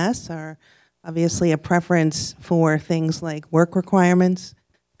CMS are obviously a preference for things like work requirements,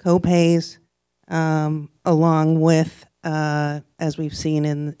 co-pays, along with, as we've seen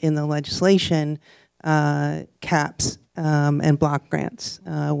in the legislation, caps and block grants,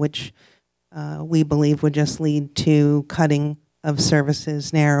 which we believe would just lead to cutting of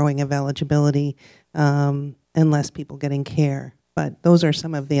services, narrowing of eligibility, and less people getting care. But those are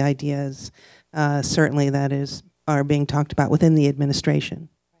some of the ideas, certainly, that are being talked about within the administration.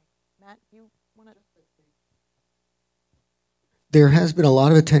 Matt, you want to? There has been a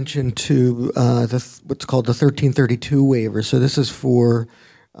lot of attention to what's called the 1332 waiver. So this is for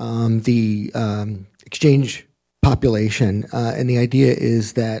the exchange population, and the idea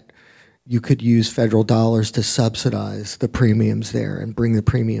is that you could use federal dollars to subsidize the premiums there and bring the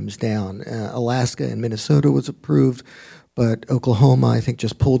premiums down. Alaska and Minnesota was approved, but Oklahoma, I think,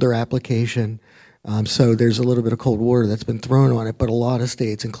 just pulled their application. So there's a little bit of cold water that's been thrown on it, but a lot of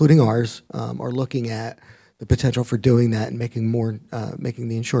states, including ours, are looking at the potential for doing that and making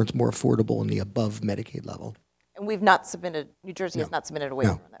the insurance more affordable in the above Medicaid level. And we've not submitted, New Jersey has not submitted a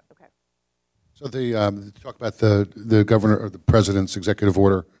waiver on that. Okay. So talk about the governor or the president's executive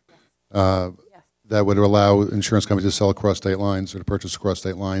order that would allow insurance companies to sell across state lines or to purchase across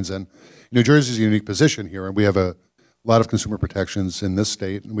state lines. And New Jersey's a unique position here, and we have a lot of consumer protections in this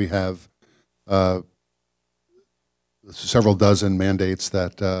state, and we have several dozen mandates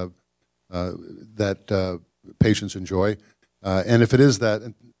that patients enjoy. And if it is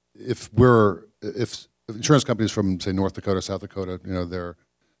that, if insurance companies from, say, North Dakota, South Dakota,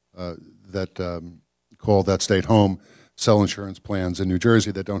 call that state home, sell insurance plans in New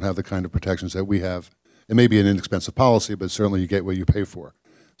Jersey that don't have the kind of protections that we have, it may be an inexpensive policy, but certainly you get what you pay for.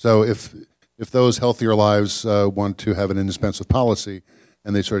 So if those healthier lives want to have an inexpensive policy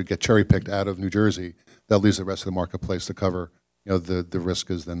and they sort of get cherry-picked out of New Jersey, that leaves the rest of the marketplace to cover. The risk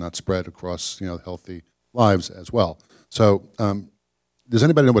is then not spread across healthy lives as well. So does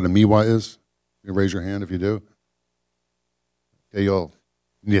anybody know what a MEWA is? You raise your hand if you do. Okay, you all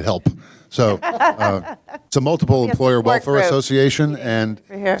need help. So it's a multiple employer welfare association, and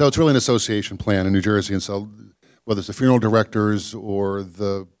so it's really an association plan in New Jersey. And so whether it's the funeral directors or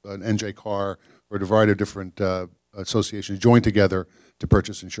an NJ Car or a variety of different associations join together to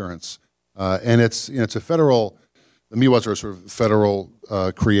purchase insurance. And it's a federal. The MIWAs are a sort of federal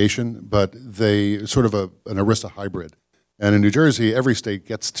creation, but they sort of an ERISA hybrid. And in New Jersey, every state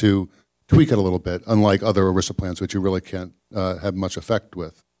gets to tweak it a little bit, unlike other ERISA plans, which you really can't have much effect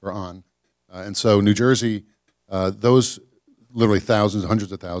with or on. And so New Jersey, those literally thousands,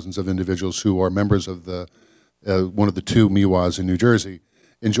 hundreds of thousands of individuals who are members of the one of the two MIWAs in New Jersey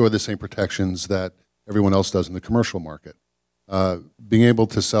enjoy the same protections that everyone else does in the commercial market. Being able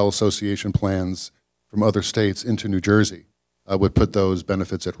to sell association plans from other states into New Jersey would put those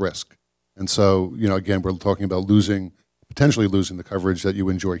benefits at risk. And so, again, we're talking about potentially losing the coverage that you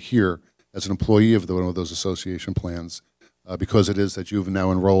enjoy here as an employee of one of those association plans, because it is that you've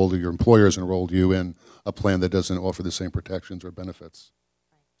now enrolled, or your employer has enrolled you in a plan that doesn't offer the same protections or benefits.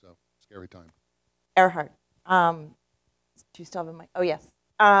 So, scary time. Earhart, do you still have a mic? Oh, yes.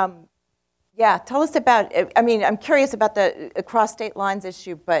 Yeah, tell us about, I'm curious about the across state lines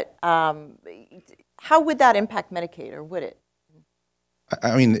issue, but how would that impact Medicaid, or would it?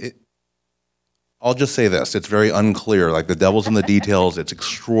 I'll just say this, it's very unclear, like the devil's in the details, it's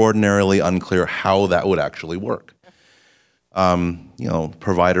extraordinarily unclear how that would actually work.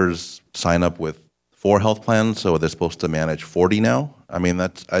 Providers sign up with 4 health plans, so they're supposed to manage 40 now.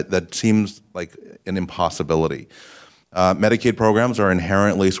 That seems like an impossibility. Medicaid programs are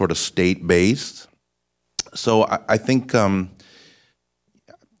inherently sort of state-based, so I think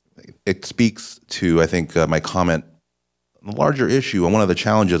it speaks to, my comment, the larger issue, and one of the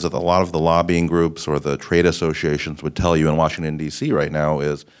challenges that a lot of the lobbying groups or the trade associations would tell you in Washington, D.C. right now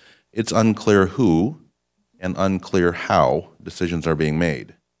is it's unclear who and unclear how decisions are being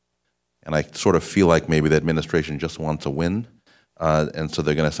made. And I sort of feel like maybe the administration just wants a win, and so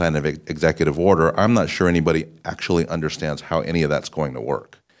they're going to sign an executive order. I'm not sure anybody actually understands how any of that's going to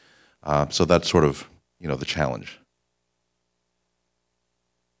work. So that's sort of, the challenge.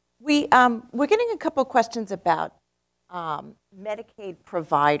 We're getting a couple questions about Medicaid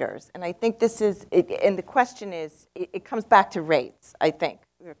providers, and I think this is, and the question is, it comes back to rates, I think.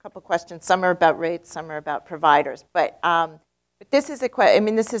 There are a couple questions, some are about rates, some are about providers, but this is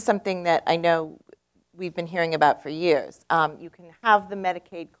this is something that I know we've been hearing about for years. You can have the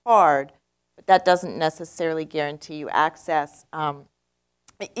Medicaid card, but that doesn't necessarily guarantee you access,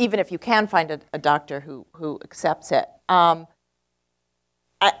 even if you can find a doctor who accepts it.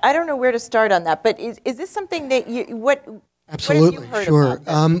 I don't know where to start on that, but is this something that Absolutely, what have you heard sure.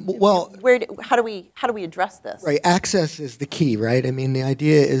 about this? How do we address this? Right, access is the key, right? The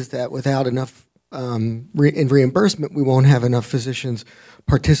idea is that without enough in reimbursement, we won't have enough physicians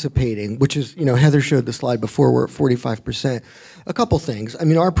participating, which is, Heather showed the slide before, we're at 45%. A couple things.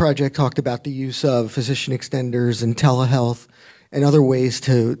 Our project talked about the use of physician extenders and telehealth and other ways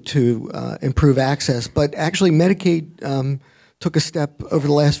to improve access, but actually Medicaid took a step over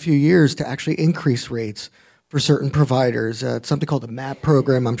the last few years to actually increase rates for certain providers. It's something called the MAP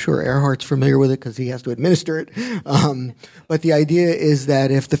program. I'm sure Earhart's familiar with it because he has to administer it. But the idea is that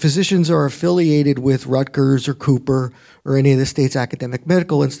if the physicians are affiliated with Rutgers or Cooper or any of the state's academic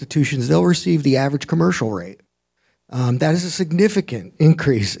medical institutions, they'll receive the average commercial rate. That is a significant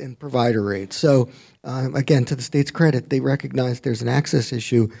increase in provider rates. So again, to the state's credit, they recognize there's an access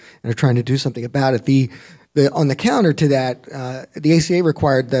issue and are trying to do something about it. On the counter to that, the ACA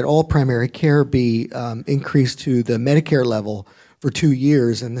required that all primary care be increased to the Medicare level for 2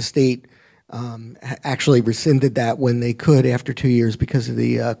 years, and the state actually rescinded that when they could after 2 years because of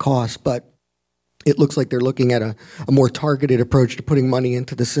the cost. But it looks like they're looking at a more targeted approach to putting money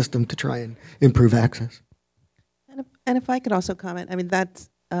into the system to try and improve access. And if I could also comment, that's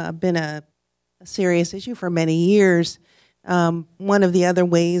been a serious issue for many years. One of the other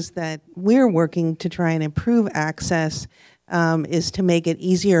ways that we're working to try and improve access is to make it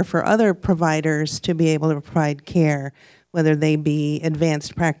easier for other providers to be able to provide care, whether they be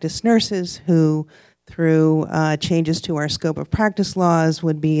advanced practice nurses who, through changes to our scope of practice laws,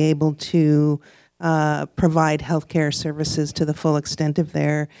 would be able to provide healthcare services to the full extent of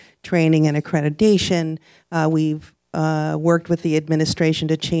their training and accreditation. We've worked with the administration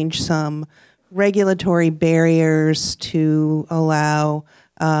to change some regulatory barriers to allow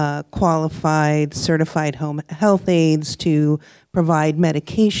qualified, certified home health aides to provide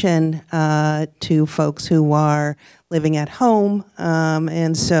medication to folks who are living at home.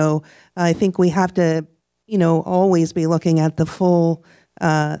 And so I think we have to, always be looking at the full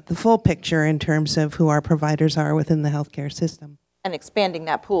picture in terms of who our providers are within the healthcare system. And expanding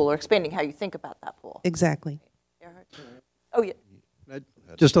that pool, or expanding how you think about that pool. Exactly. Oh, yeah.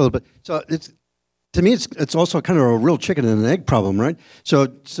 Just a little bit. So to me, it's also kind of a real chicken and an egg problem, right?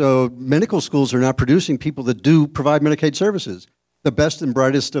 So medical schools are not producing people that do provide Medicaid services. The best and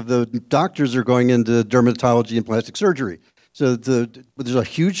brightest of the doctors are going into dermatology and plastic surgery. So there's a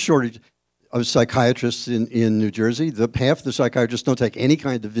huge shortage of psychiatrists in New Jersey. Half the psychiatrists don't take any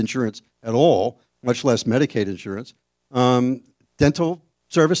kind of insurance at all, much less Medicaid insurance. Dental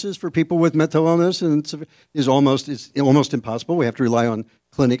services for people with mental illness is almost impossible. We have to rely on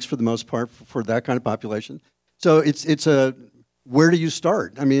clinics for the most part for that kind of population. So it's a where do you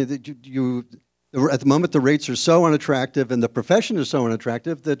start? I mean, at the moment the rates are so unattractive and the profession is so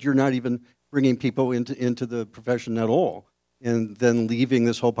unattractive that you're not even bringing people into the profession at all, and then leaving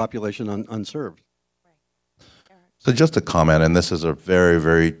this whole population unserved. So just a comment, and this is a very,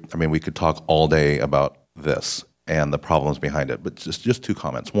 very, I mean, we could talk all day about this and the problems behind it, but just two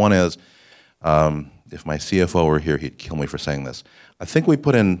comments. One is, if my CFO were here, he'd kill me for saying this. I think we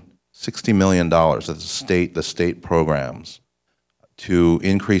put in $60 million at the state programs to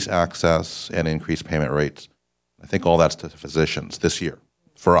increase access and increase payment rates. I think all that's to physicians this year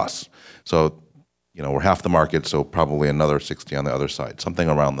for us. So, you know, we're half the market, so probably another 60 on the other side, something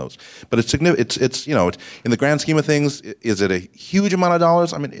around those. But it's significant. It's you know, in the grand scheme of things, is it a huge amount of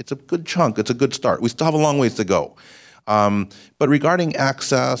dollars? I mean, it's a good chunk. It's a good start. We still have a long ways to go. But regarding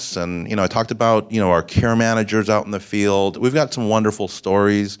access, and you know, I talked about our care managers out in the field. We've got some wonderful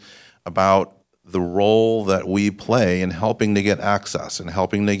stories about the role that we play in helping to get access and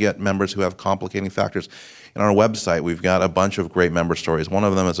helping to get members who have complicating factors. In our website, we've got a bunch of great member stories. One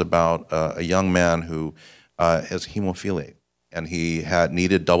of them is about a young man who has hemophilia, and he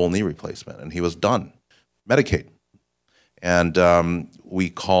needed double knee replacement, and he was done, Medicaid. And we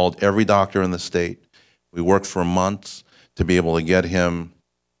called every doctor in the state. We worked for months to be able to get him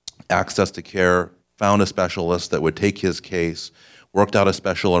access to care, found a specialist that would take his case, worked out a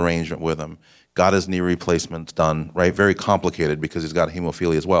special arrangement with him, got his knee replacements done, right? Very complicated because he's got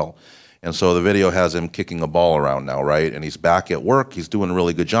hemophilia as well. And so the video has him kicking a ball around now, right? And he's back at work. He's doing a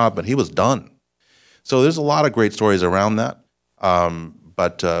really good job, but he was done. So there's a lot of great stories around that.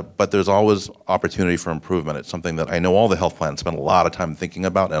 But there's always opportunity for improvement. It's something that I know all the health plans spend a lot of time thinking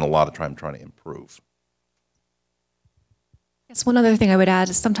about and a lot of time trying to improve. Yes, one other thing I would add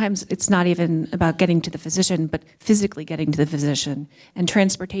is sometimes it's not even about getting to the physician, but physically getting to the physician. And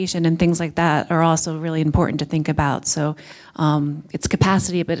transportation and things like that are also really important to think about. So it's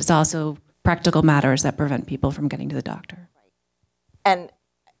capacity, but it's also practical matters that prevent people from getting to the doctor. And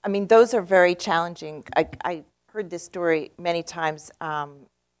I mean, those are very challenging. I heard this story many times from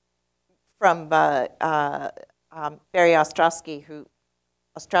Barry Ostrowski,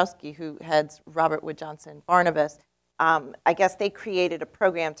 who heads Robert Wood Johnson Barnabas. I guess they created a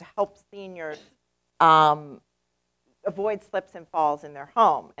program to help seniors avoid slips and falls in their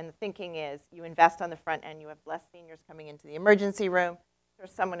home. And the thinking is you invest on the front end, you have less seniors coming into the emergency room.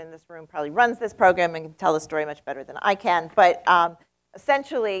 There's someone in this room probably runs this program and can tell the story much better than I can. But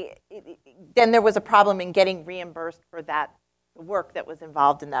essentially, then there was a problem in getting reimbursed for the work that was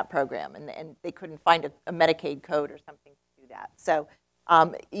involved in that program. And they couldn't find a Medicaid code or something to do that. So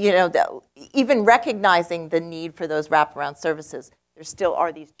even recognizing the need for those wraparound services, there still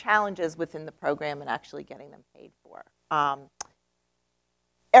are these challenges within the program and actually getting them paid for.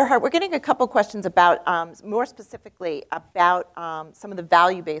 Erhard, we're getting a couple questions about, more specifically, about some of the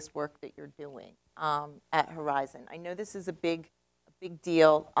value-based work that you're doing at Horizon. I know this is a big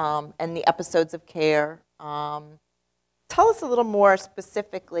deal, and the episodes of care. Tell us a little more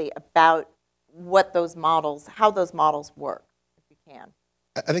specifically about how those models work, if you can.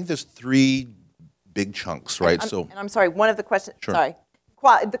 I think there's three big chunks, right? And I'm sorry, one of the questions, Sure. sorry,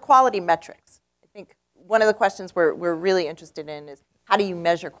 the quality metrics. I think one of the questions we're really interested in is how do you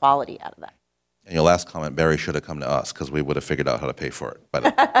measure quality out of that? And your last comment, Barry should have come to us because we would have figured out how to pay for it.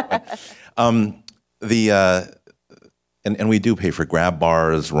 But and we do pay for grab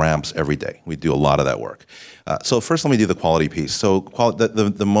bars, ramps every day. We do a lot of that work. So first, let me do the quality piece. So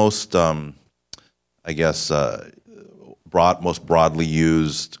the most, most broadly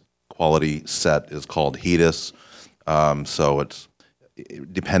used quality set is called HEDIS. So it's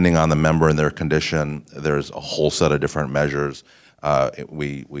depending on the member and their condition. There's a whole set of different measures.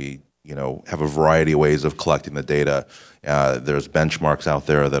 We have a variety of ways of collecting the data. There's benchmarks out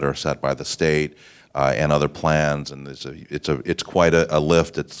there that are set by the state and other plans, and it's quite a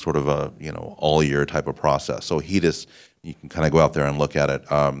lift. It's sort of a all year type of process. So HEDIS, you can kind of go out there and look at it.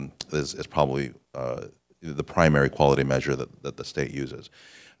 Is probably the primary quality measure that the state uses.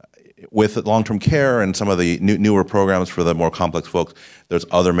 with long-term care and some of the newer programs for the more complex folks, there's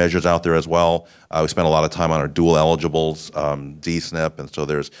other measures out there as well. We spent a lot of time on our dual eligibles, D-SNP, and so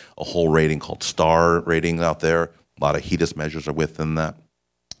there's a whole rating called STAR ratings out there. A lot of HEDIS measures are within that.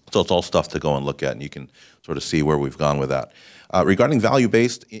 So it's all stuff to go and look at, and you can sort of see where we've gone with that. Regarding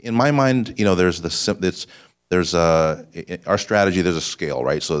value-based, in my mind, there's our strategy, there's a scale,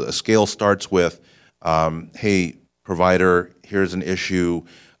 right? So a scale starts with, hey, provider, here's an issue.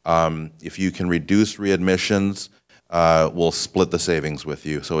 If you can reduce readmissions, we'll split the savings with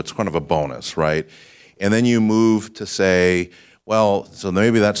you. So it's kind of a bonus, right? And then you move to say, well, so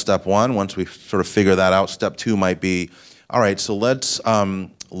maybe that's step one. Once we sort of figure that out, step two might be, all right, so let's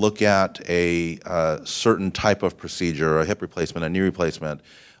look at a certain type of procedure, a hip replacement, a knee replacement.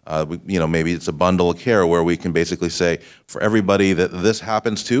 Maybe it's a bundle of care where we can basically say, for everybody that this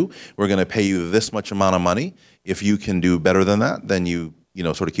happens to, we're going to pay you this much amount of money. If you can do better than that, then you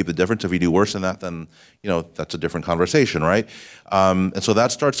sort of keep the difference. If you do worse than that, then, that's a different conversation, right? And so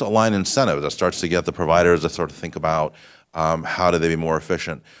that starts to align incentives. That starts to get the providers to sort of think about how do they be more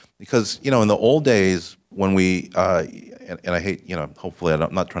efficient. Because, in the old days when we, and I hate, hopefully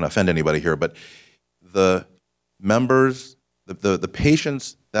I'm not trying to offend anybody here, but the members, the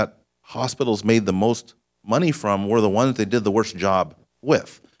patients that hospitals made the most money from were the ones they did the worst job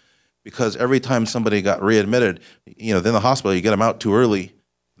with. Because every time somebody got readmitted, then the hospital, you get them out too early,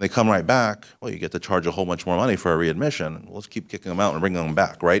 they come right back, well, you get to charge a whole bunch more money for a readmission. Let's keep kicking them out and bringing them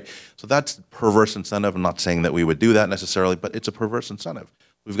back, right? So that's perverse incentive. I'm not saying that we would do that necessarily, but it's a perverse incentive.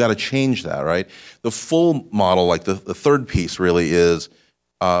 We've got to change that, right? The full model, like the third piece really is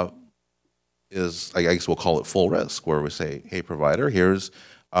I guess we'll call it full risk, where we say, hey, provider, here's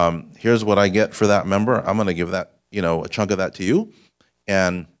what I get for that member. I'm going to give that, a chunk of that to you.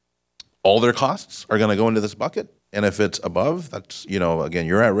 And all their costs are going to go into this bucket. And if it's above, that's, again,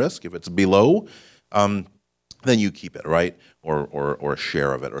 you're at risk. If it's below, then you keep it, right? Or a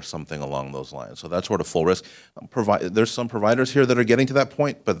share of it or something along those lines. So that's sort of full risk. There's some providers here that are getting to that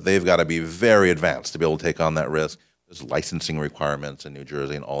point, but they've got to be very advanced to be able to take on that risk. There's licensing requirements in New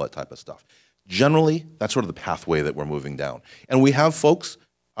Jersey and all that type of stuff. Generally, that's sort of the pathway that we're moving down. And we have folks,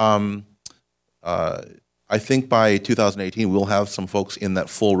 I think by 2018, we'll have some folks in that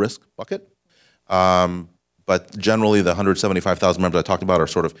full risk bucket. But generally, the 175,000 members I talked about are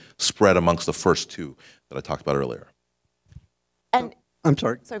sort of spread amongst the first two that I talked about earlier. And I'm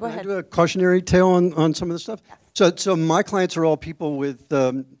sorry. So go ahead. Can I do a cautionary tale on some of this stuff? Yes. So my clients are all people with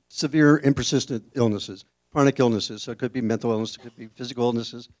severe and persistent illnesses, chronic illnesses. So it could be mental illness, it could be physical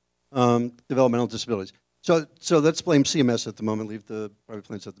illnesses, developmental disabilities. So let's blame CMS at the moment, leave the private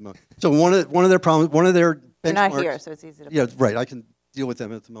plans at the moment. So one of their problems, one of their benchmarks. They're not here, so it's easy to. Yeah, right. I can deal with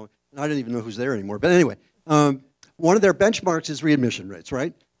them at the moment. And I don't even know who's there anymore. But anyway, one of their benchmarks is readmission rates,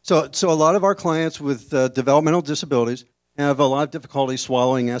 right? So a lot of our clients with developmental disabilities have a lot of difficulty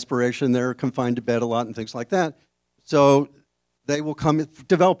swallowing aspiration. They're confined to bed a lot and things like that. So they will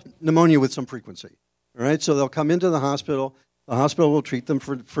develop pneumonia with some frequency, all right? So they'll come into the hospital. The hospital will treat them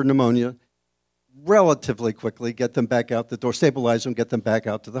for pneumonia relatively quickly, get them back out the door, stabilize them, get them back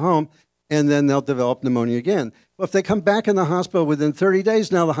out to the home, and then they'll develop pneumonia again. Well, if they come back in the hospital within 30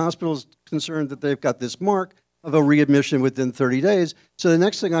 days, now the hospital is concerned that they've got this mark of a readmission within 30 days. So the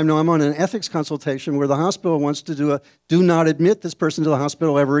next thing I know, I'm on an ethics consultation where the hospital wants to do a do not admit this person to the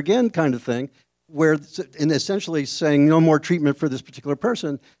hospital ever again kind of thing, where and essentially saying no more treatment for this particular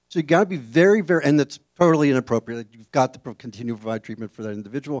person. So you've got to be very, very, and that's totally inappropriate. You've got to continue to provide treatment for that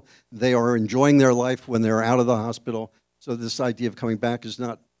individual. They are enjoying their life when they're out of the hospital. So this idea of coming back is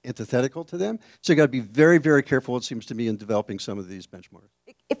not antithetical to them. So you've got to be very, very careful, it seems to me, in developing some of these benchmarks.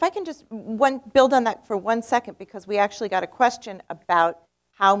 If I can just build on that for 1 second, because we actually got a question about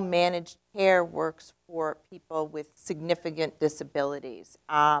how managed care works for people with significant disabilities,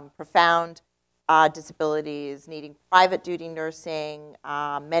 profound disabilities, needing private duty nursing,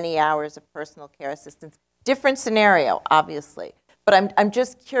 many hours of personal care assistance. Different scenario, obviously. But I'm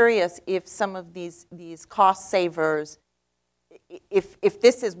just curious if some of these cost savers, if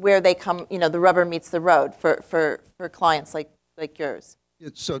this is where they come, the rubber meets the road for clients like yours.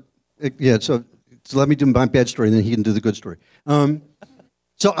 So let me do my bad story, and then he can do the good story.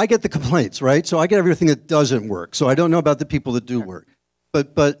 So I get the complaints, right? So I get everything that doesn't work. So I don't know about the people that do work.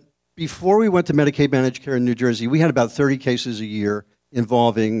 But before we went to Medicaid managed care in New Jersey, we had about 30 cases a year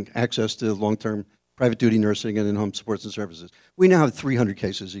involving access to long-term private duty nursing and in-home supports and services. We now have 300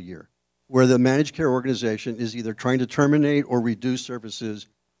 cases a year where the managed care organization is either trying to terminate or reduce services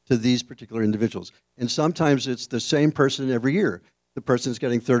to these particular individuals. And sometimes it's the same person every year. The person's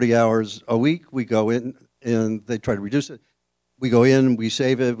getting 30 hours a week. We go in and they try to reduce it. We go in, we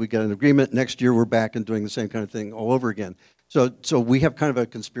save it, we get an agreement. Next year, we're back and doing the same kind of thing all over again. So we have kind of a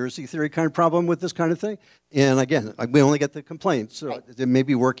conspiracy theory kind of problem with this kind of thing. And again, we only get the complaints. So it may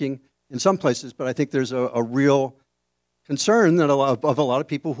be working in some places, but I think there's a real concern that a lot of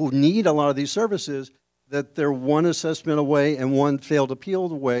people who need a lot of these services, that they're one assessment away and one failed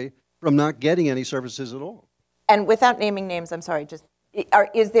appeal away from not getting any services at all. And without naming names, I'm sorry, just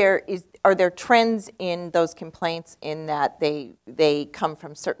are there trends in those complaints in that they come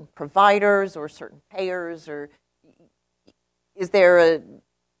from certain providers or certain payers, or is there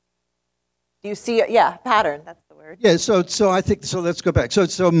do you see a pattern? That's the word. Yeah, so I think, so let's go back.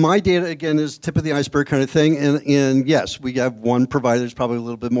 So my data, again, is tip of the iceberg kind of thing. And yes, we have one provider that's probably a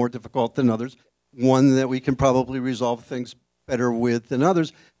little bit more difficult than others, one that we can probably resolve things better with than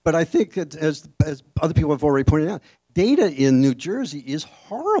others. But I think that as other people have already pointed out, data in New Jersey is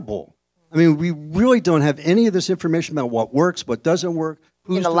horrible. I mean, we really don't have any of this information about what works, what doesn't work,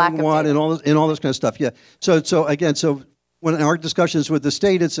 who's doing what, and all this kind of stuff. Yeah. So again, when our discussions with the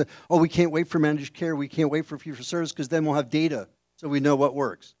state, it's we can't wait for managed care, we can't wait for fee-for-service, because then we'll have data, so we know what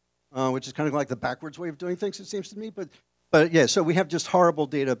works, which is kind of like the backwards way of doing things, it seems to me. But yeah, so we have just horrible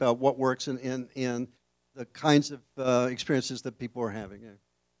data about what works and the kinds of experiences that people are having. Yeah.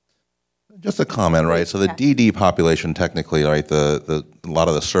 Just a comment, right? So the DD population, technically, right, a lot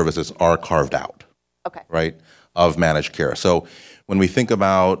of the services are carved out, right, of managed care. So when we think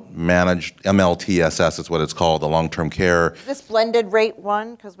about managed MLTSS, is what it's called, the long-term care. Is this blended rate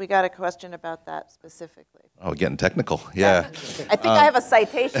one? Because we got a question about that specifically. Oh, getting technical, yeah. I think I have a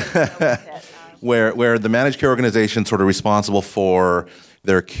citation. Where the managed care organization sort of responsible for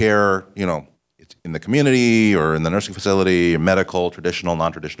their care, in the community or in the nursing facility, medical, traditional,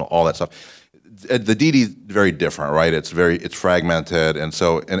 non-traditional, all that stuff. The DD is very different, right? It's fragmented, and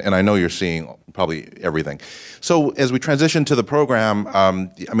so and I know you're seeing probably everything. So as we transition to the program,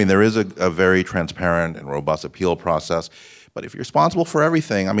 there is a very transparent and robust appeal process. But if you're responsible for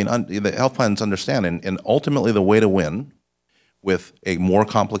everything, the health plans understand, and ultimately the way to win with a more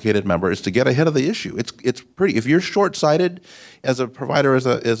complicated member is to get ahead of the issue. It's pretty. If you're short-sighted as a provider, as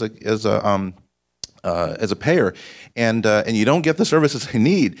a payer, and you don't get the services they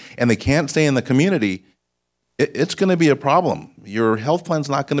need, and they can't stay in the community, it's going to be a problem. Your health plan's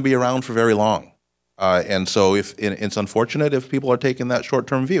not going to be around for very long, and so it's unfortunate if people are taking that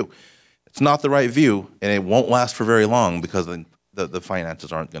short-term view. It's not the right view, and it won't last for very long because the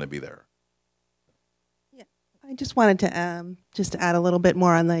finances aren't going to be there. Yeah, I just wanted to just add a little bit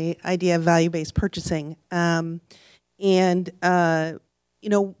more on the idea of value-based purchasing,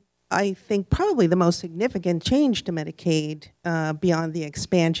 I think probably the most significant change to Medicaid beyond the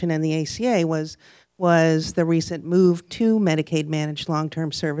expansion and the ACA was the recent move to Medicaid managed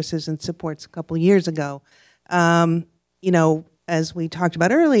long-term services and supports a couple years ago. As we talked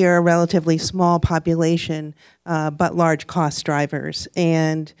about earlier, a relatively small population, but large cost drivers.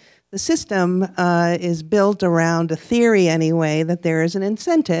 And the system is built around a theory anyway that there is an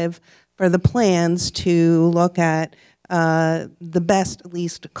incentive for the plans to look at the best,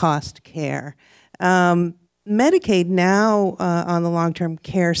 least cost care. Medicaid now on the long-term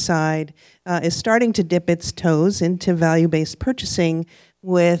care side is starting to dip its toes into value-based purchasing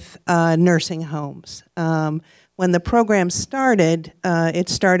with nursing homes. When the program started, it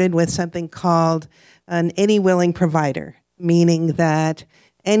started with something called an any willing provider, meaning that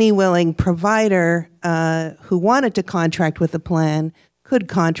any willing provider who wanted to contract with the plan could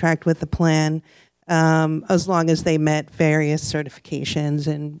contract with the plan as long as they met various certifications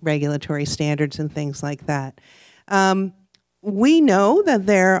and regulatory standards and things like that. We know that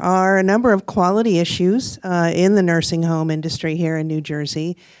there are a number of quality issues in the nursing home industry here in New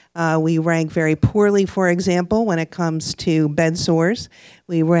Jersey. We rank very poorly, for example, when it comes to bed sores.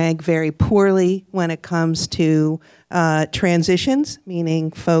 We rank very poorly when it comes to transitions,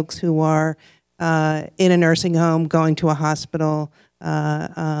 meaning folks who are in a nursing home going to a hospital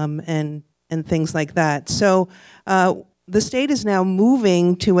and things like that. So the state is now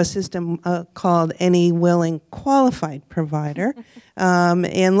moving to a system called Any Willing Qualified Provider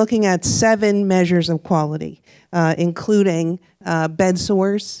and looking at 7 measures of quality, including bed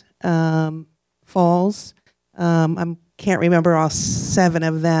sores, falls, I can't remember all 7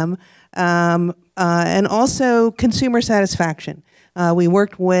 of them, and also consumer satisfaction. We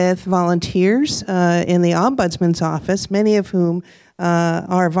worked with volunteers in the Ombudsman's office, many of whom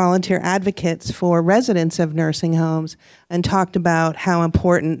are volunteer advocates for residents of nursing homes, and talked about how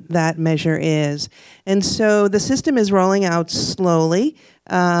important that measure is. And so the system is rolling out slowly,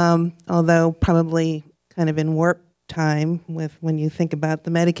 although probably kind of in warp time with when you think about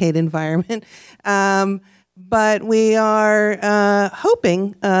the Medicaid environment. But we are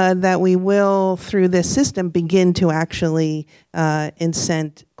hoping that we will, through this system, begin to actually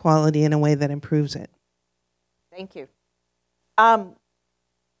incent quality in a way that improves it. Thank you.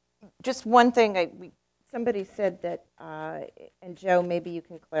 Just one thing, somebody said that, and Joe, maybe you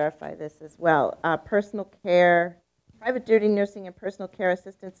can clarify this as well. Personal care, private duty nursing and personal care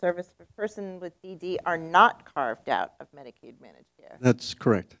assistance service for person with DD are not carved out of Medicaid managed care. That's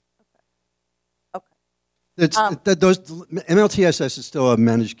correct. Okay. It's, those MLTSS is still a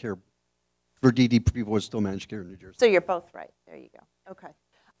managed care for DD people. Is still managed care in New Jersey. So you're both right. There you go. Okay.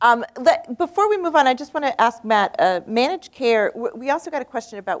 Before we move on, I just want to ask Matt, managed care, we also got a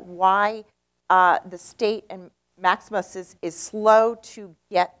question about why the state and Maximus is slow to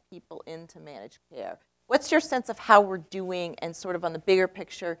get people into managed care. What's your sense of how we're doing, and sort of on the bigger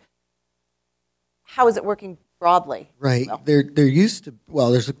picture, how is it working broadly? Right. Well, there used to,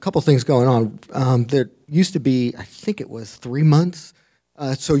 well, there's a couple things going on. There used to be, I think it was 3 months.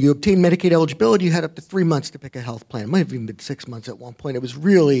 So you obtained Medicaid eligibility, you had up to 3 months to pick a health plan. It might have even been 6 months at one point. It was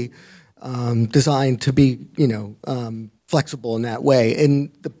really designed to be, flexible in that way.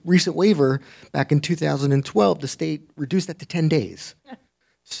 In the recent waiver back in 2012, the state reduced that to 10 days.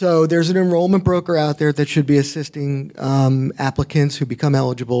 So there's an enrollment broker out there that should be assisting applicants who become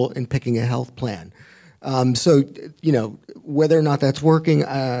eligible in picking a health plan. So, whether or not that's working,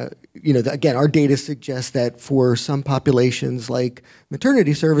 again, our data suggests that for some populations like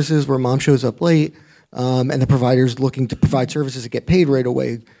maternity services where mom shows up late and the provider's looking to provide services that get paid right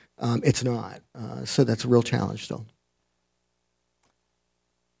away, it's not. So that's a real challenge still.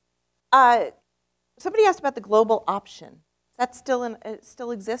 Somebody asked about the global option. Does that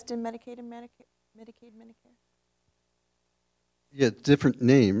still exist in Medicaid and Medicare? Yeah, different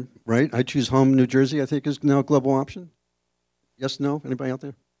name, right? I Choose Home New Jersey, I think, is now a global option. Yes, no? Anybody out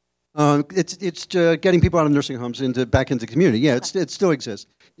there? It's getting people out of nursing homes back into the community. Yeah, it still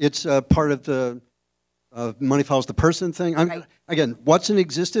exists. It's part of the money follows the person thing. Right. Again, what's in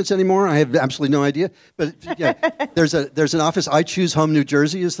existence anymore? I have absolutely no idea. But yeah, there's an office. I Choose Home New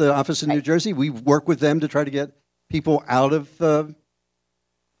Jersey is the office in New Jersey. We work with them to try to get people out of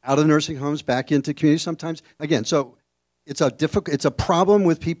nursing homes back into community. Sometimes, again, so it's a problem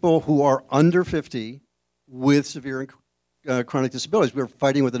with people who are under 50 with severe and chronic disabilities. We're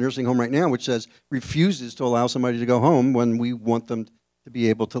fighting with a nursing home right now which refuses to allow somebody to go home when we want them to be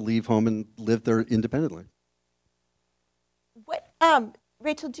able to leave home and live there independently. What,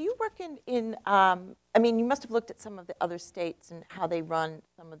 Rachel, do you work in you must have looked at some of the other states and how they run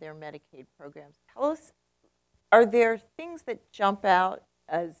some of their Medicaid programs. Tell us, are there things that jump out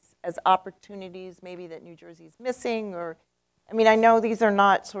as opportunities maybe that New Jersey's missing? Or, I know these are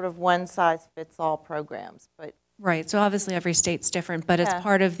not sort of one-size-fits-all programs, but... Right, so obviously every state's different, but as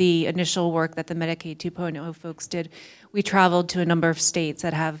part of the initial work that the Medicaid 2.0 folks did, we traveled to a number of states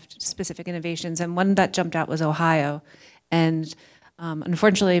that have specific innovations, and one that jumped out was Ohio. And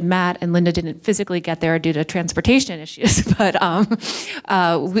unfortunately, Matt and Linda didn't physically get there due to transportation issues, but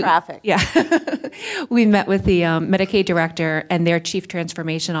traffic. Yeah, we met with the Medicaid director and their chief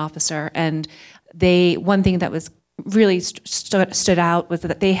transformation officer, and one thing that was really stood out was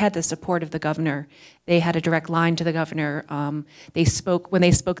that they had the support of the governor. They had a direct line to the governor. When they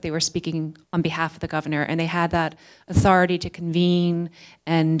spoke, they were speaking on behalf of the governor, and they had that authority to convene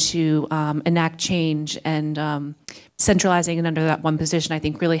and to enact change, and centralizing it under that one position, I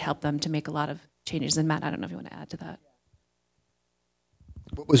think, really helped them to make a lot of changes. And Matt, I don't know if you want to add to that.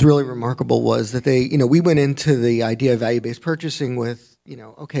 What was really remarkable was that we went into the idea of value-based purchasing with,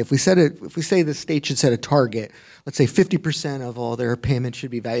 okay, if we say the state should set a target, let's say 50% of all their payments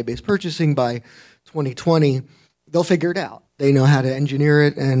should be value-based purchasing by 2020, they'll figure it out. They know how to engineer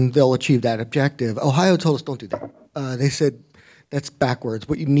it, and they'll achieve that objective. Ohio told us, don't do that. They said, that's backwards.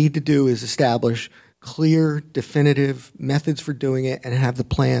 What you need to do is establish clear, definitive methods for doing it and have the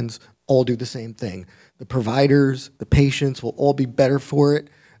plans all do the same thing. The providers, the patients will all be better for it.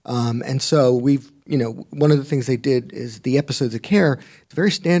 And so one of the things they did is the episodes of care, it's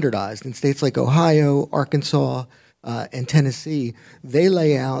very standardized in states like Ohio, Arkansas, and Tennessee. They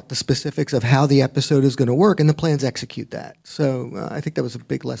lay out the specifics of how the episode is going to work, and the plans execute that. So I think that was a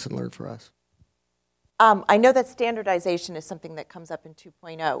big lesson learned for us. I know that standardization is something that comes up in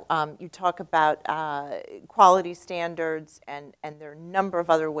 2.0. You talk about quality standards, and there are a number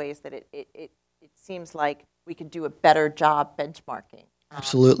of other ways that it seems like we could do a better job benchmarking.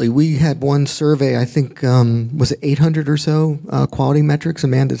 Absolutely. We had one survey, I think, was it 800 or so quality metrics?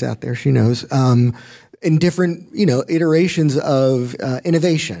 Amanda's out there, she knows. in different, iterations of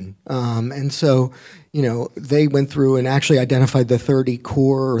innovation. And so, they went through and actually identified the 30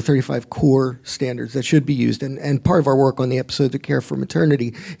 core or 35 core standards that should be used. And part of our work on the episodes of Care for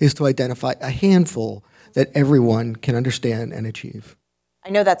Maternity is to identify a handful that everyone can understand and achieve. I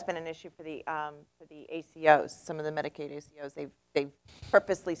know that's been an issue for the ACOs, some of the Medicaid ACOs. They've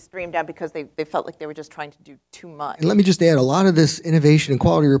purposely streamed down because they felt like they were just trying to do too much. And let me just add, a lot of this innovation and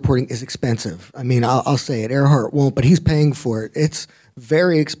quality reporting is expensive. I mean, I'll say it, Earhart won't, but he's paying for it. It's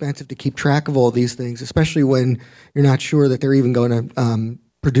very expensive to keep track of all these things, especially when you're not sure that they're even going to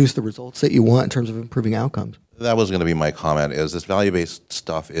produce the results that you want in terms of improving outcomes. That was going to be my comment, is this value-based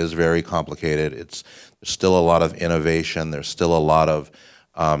stuff is very complicated. There's still a lot of innovation. There's still a lot of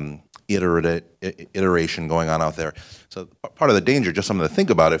iteration going on out there. So part of the danger, just something to think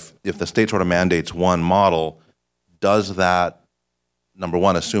about, if the state sort of mandates one model, does that, number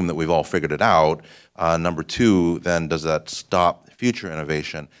one, assume that we've all figured it out? Number two, then does that stop future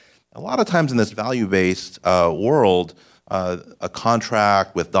innovation? A lot of times in this value-based world, a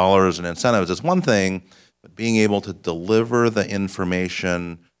contract with dollars and incentives is one thing, but being able to deliver the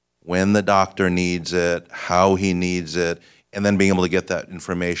information when the doctor needs it, how he needs it, and then being able to get that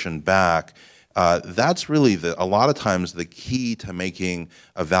information back, that's really a lot of times the key to making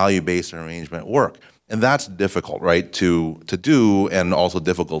a value-based arrangement work. And that's difficult, right, to do, and also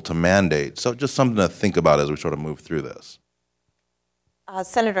difficult to mandate. So just something to think about as we sort of move through this.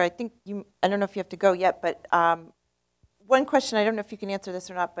 Senator, I don't know if you have to go yet, but one question, I don't know if you can answer this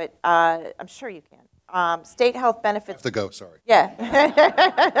or not, but I'm sure you can. State health benefits. I have to go, sorry. Yeah.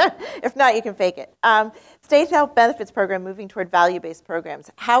 If not, you can fake it. State health benefits program moving toward value-based programs.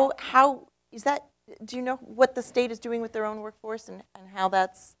 How is that? Do you know what the state is doing with their own workforce and how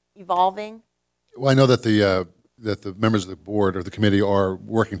that's evolving? Well, I know that the members of the board or the committee are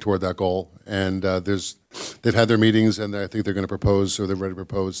working toward that goal, and they've had their meetings, and I think they're going to propose, or they've already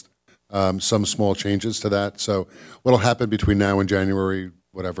proposed some small changes to that. So what'll happen between now and January,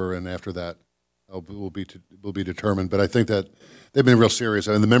 whatever, and after that, will be determined. But I think that they've been real serious,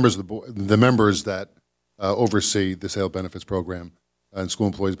 and the members of the board, the members that oversee the sale benefits program and school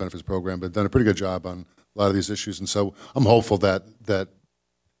employees benefits program, have done a pretty good job on a lot of these issues. And so I'm hopeful that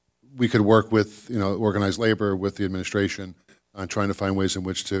we could work with organized labor, with the administration, on trying to find ways in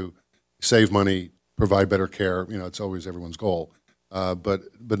which to save money, provide better care. It's always everyone's goal, but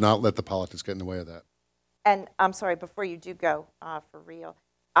not let the politics get in the way of that. And I'm sorry, before you do go, for real,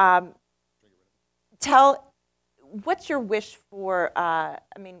 what's your wish for,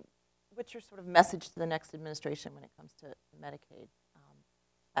 what's your sort of message to the next administration when it comes to Medicaid?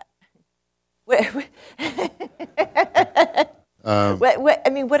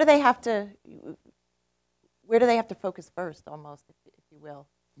 What do they have to, where do they have to focus first, almost, if you will?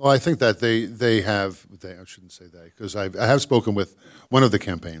 Well, I think that I shouldn't say they, because I have spoken with one of the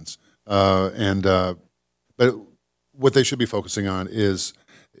campaigns, but what they should be focusing on is,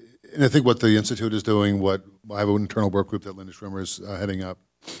 and I think what the Institute is doing, I have an internal work group that Linda Schwimmer is heading up,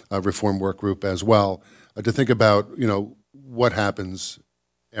 a reform work group as well, to think about, what happens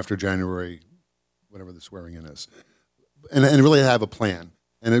after January, whatever the swearing in is, and really have a plan.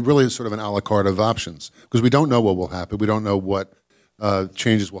 And it really is sort of an a la carte of options, because we don't know what will happen. We don't know what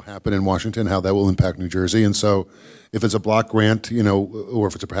changes will happen in Washington, how that will impact New Jersey. And so if it's a block grant, or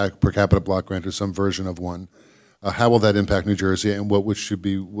if it's a per capita block grant or some version of one, how will that impact New Jersey, and what should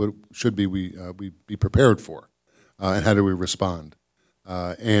we be prepared for, and how do we respond,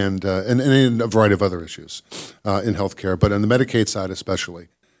 and a variety of other issues in healthcare, but on the Medicaid side especially,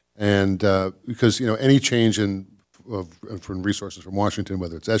 and because any change from resources from Washington,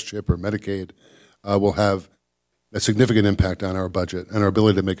 whether it's SCHIP or Medicaid, will have a significant impact on our budget and our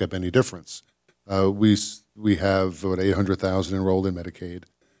ability to make up any difference. We have about 800,000 enrolled in Medicaid.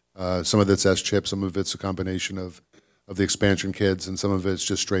 Some of it's SCHIP, some of it's a combination of the expansion kids, and some of it's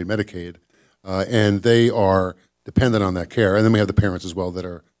just straight Medicaid. And they are dependent on that care. And then we have the parents as well that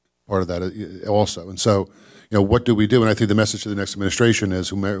are part of that also. And so, what do we do? And I think the message to the next administration is,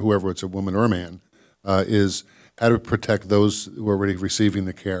 whoever it's a woman or a man, is how to protect those who are already receiving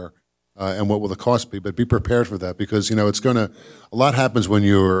the care, and what will the cost be. But be prepared for that, because, it's a lot happens when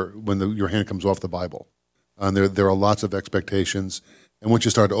your hand comes off the Bible. And there are lots of expectations. And once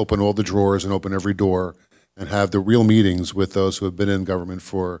you start to open all the drawers and open every door and have the real meetings with those who have been in government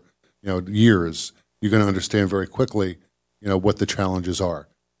for years, you're going to understand very quickly what the challenges are.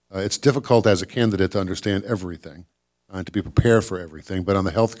 It's difficult as a candidate to understand everything and to be prepared for everything. But on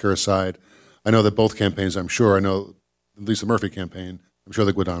the healthcare side, I know that both campaigns, I know the Lisa Murphy campaign, I'm sure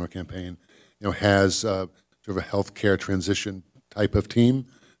the Guadagno campaign, has sort of a healthcare transition type of team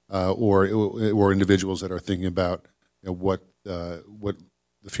or individuals that are thinking about what the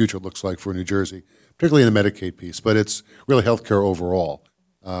future looks like for New Jersey, particularly in the Medicaid piece. But it's really healthcare overall.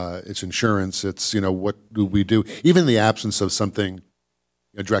 It's insurance. It's what do we do? Even in the absence of something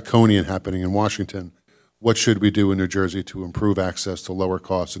draconian happening in Washington, what should we do in New Jersey to improve access, to lower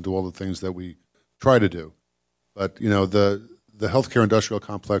costs, and do all the things that we try to do? But the healthcare industrial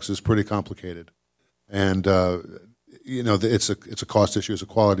complex is pretty complicated, and it's a cost issue, it's a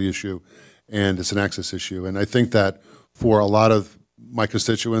quality issue, and it's an access issue. And I think that for a lot of my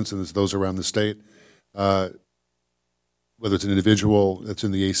constituents and those around the state, whether it's an individual that's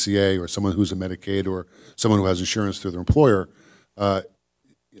in the ACA or someone who's in Medicaid or someone who has insurance through their employer, a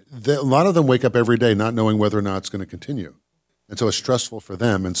lot of them wake up every day not knowing whether or not it's going to continue. And so it's stressful for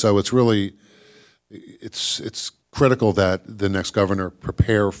them. And so it's really, it's critical that the next governor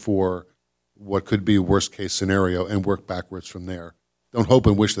prepare for what could be worst case scenario and work backwards from there. Don't hope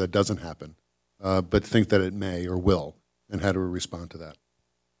and wish that doesn't happen, but think that it may or will, and how to respond to that.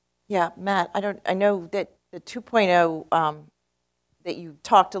 Yeah, Matt, I know that the 2.0 that you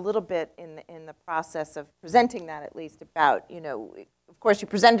talked a little bit in the process of presenting that, at least, about, of course you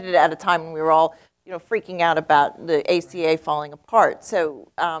presented it at a time when we were all, freaking out about the ACA falling apart.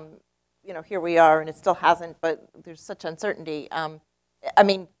 So, here we are, and it still hasn't, but there's such uncertainty. I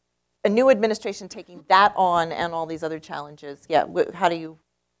mean, a new administration taking that on and all these other challenges, how do you?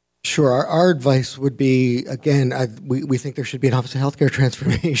 Sure. Our advice would be, again, we think there should be an Office of Healthcare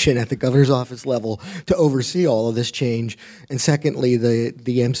Transformation at the governor's office level to oversee all of this change. And secondly, the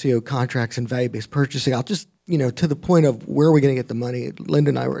MCO contracts and value-based purchasing. I'll just, to the point of where are we going to get the money? Linda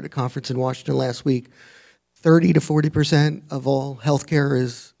and I were at a conference in Washington last week. 30 to 40% of all healthcare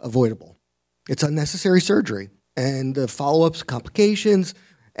is avoidable. It's unnecessary surgery. And the follow-ups, complications,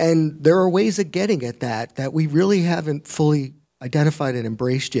 and there are ways of getting at that we really haven't fully identified and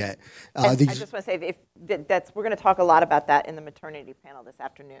embraced yet. I just want to say we're going to talk a lot about that in the maternity panel this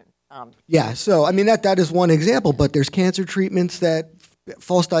afternoon. So I mean that is one example, but there's cancer treatments that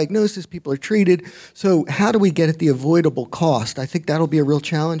false diagnosis, people are treated. So how do we get at the avoidable cost? I think that'll be a real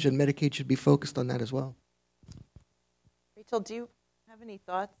challenge, and Medicaid should be focused on that as well. Rachel, do you have any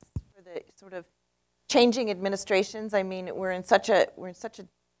thoughts for the sort of changing administrations? I mean, we're in such a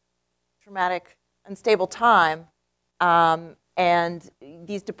traumatic, unstable time. And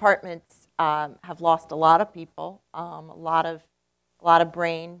these departments have lost a lot of people, a lot of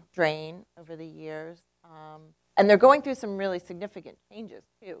brain drain over the years, and they're going through some really significant changes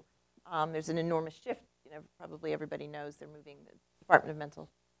too. There's an enormous shift. Probably everybody knows they're moving the Department of Mental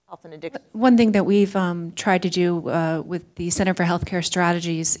Health and Addiction. One thing that we've tried to do with the Center for Healthcare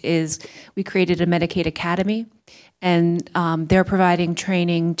Strategies is we created a Medicaid Academy, and they're providing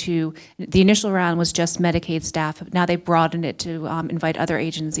training to, the initial round was just Medicaid staff. Now they broadened it to invite other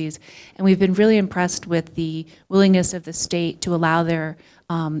agencies. And we've been really impressed with the willingness of the state to allow their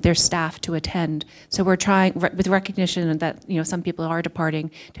staff to attend. So we're trying, with recognition that some people are departing,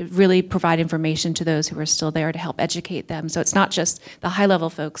 to really provide information to those who are still there to help educate them. So it's not just the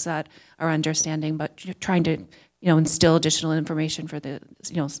high-level folks that are understanding, but trying to instill additional information for the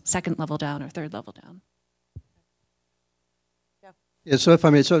second level down or third level down. Yeah, so if I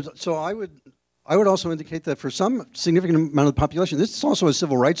may, so I would also indicate that for some significant amount of the population, this is also a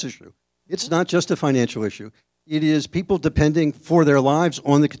civil rights issue. It's not just a financial issue. It is people depending for their lives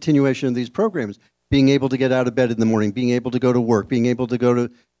on the continuation of these programs, being able to get out of bed in the morning, being able to go to work, being able to go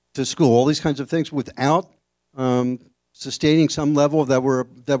to school, all these kinds of things without sustaining some level that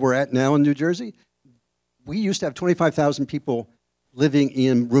we're at now in New Jersey. We used to have 25,000 people living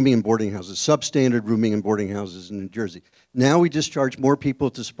in rooming and boarding houses, substandard rooming and boarding houses in New Jersey. Now we discharge more people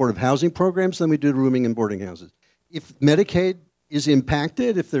to supportive housing programs than we do to rooming and boarding houses. If Medicaid is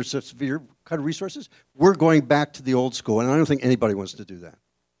impacted, if there's a severe cut of resources, we're going back to the old school, and I don't think anybody wants to do that.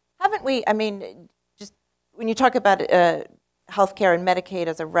 Haven't we, just when you talk about healthcare and Medicaid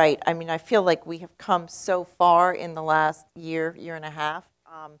as a right, I feel like we have come so far in the last year and a half.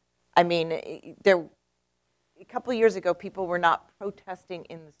 A couple of years ago, people were not protesting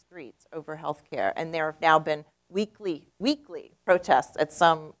in the streets over health care, and there have now been weekly protests at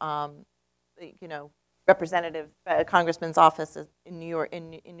some, representative congressman's office in New York,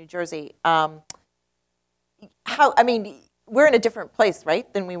 in New Jersey. We're in a different place,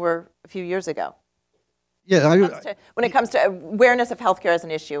 right, than we were a few years ago. Yeah, when it comes to awareness of healthcare as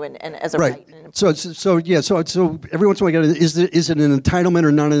an issue and as a right. So every once in a while, is it an entitlement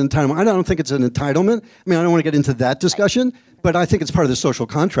or not an entitlement? I don't think it's an entitlement. I don't want to get into that discussion, but I think it's part of the social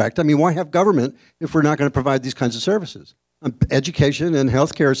contract. Why have government if we're not going to provide these kinds of services? Education and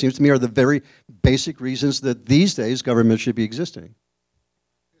healthcare, seems to me, are the very basic reasons that these days government should be existing.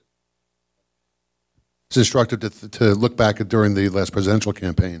 It's instructive to look back at during the last presidential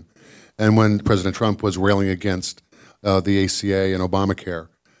campaign and when President Trump was railing against the ACA and Obamacare.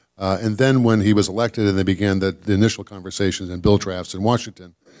 And then when he was elected and they began the initial conversations and bill drafts in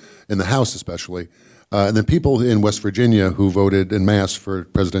Washington, in the House especially, and then people in West Virginia who voted en masse for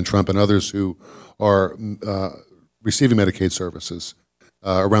President Trump and others who are receiving Medicaid services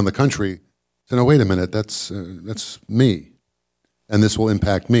around the country said, no, wait a minute, that's me, and this will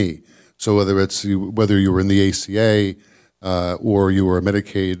impact me. So whether you were in the ACA or you were a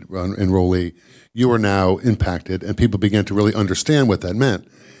Medicaid enrollee, you are now impacted, and people began to really understand what that meant.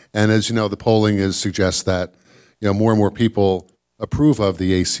 And as you know, the polling suggests that more and more people approve of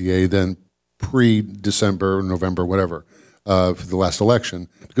the ACA than pre-December, November, whatever, for the last election,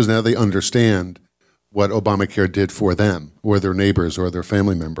 because now they understand what Obamacare did for them or their neighbors or their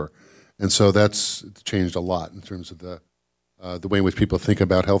family member. And so that's changed a lot in terms of the way in which people think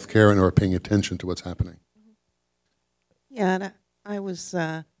about health care and are paying attention to what's happening. Yeah, and I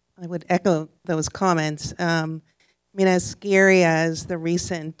would echo those comments. I mean, as scary as the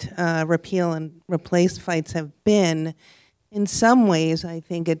recent repeal and replace fights have been, in some ways, I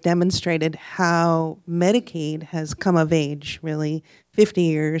think it demonstrated how Medicaid has come of age, really, 50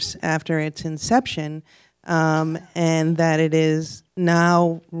 years after its inception, and that it is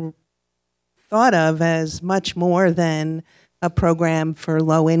now thought of as much more than a program for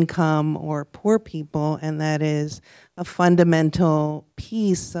low income or poor people, and that is a fundamental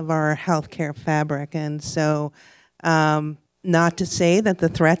piece of our healthcare fabric. And so, not to say that the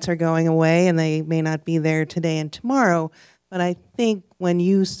threats are going away and they may not be there today and tomorrow, but I think when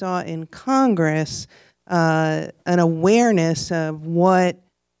you saw in Congress an awareness of what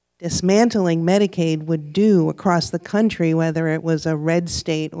dismantling Medicaid would do across the country, whether it was a red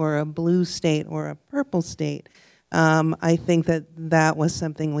state or a blue state or a purple state, I think that was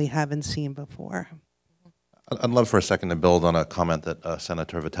something we haven't seen before. I'd love for a second to build on a comment that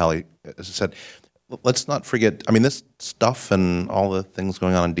Senator Vitale said. Let's not forget, I mean, this stuff and all the things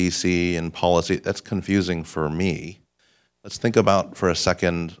going on in D.C. and policy, that's confusing for me. Let's think about for a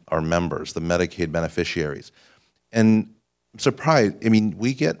second our members, the Medicaid beneficiaries. And I'm surprised, I mean,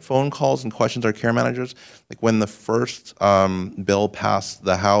 we get phone calls and questions, our care managers, like when the first bill passed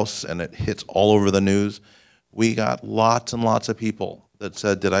the House and it hits all over the news, we got lots and lots of people that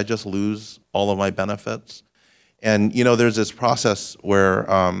said, did I just lose all of my benefits? And, there's this process where,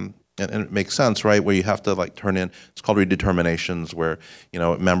 and it makes sense, right, where you have to turn in, it's called redeterminations, where,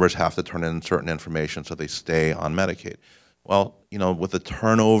 members have to turn in certain information so they stay on Medicaid. Well, with the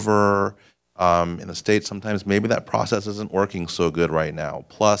turnover in the state, sometimes maybe that process isn't working so good right now.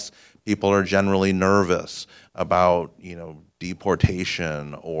 Plus, people are generally nervous about,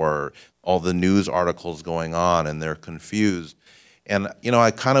 deportation or all the news articles going on, and they're confused. And,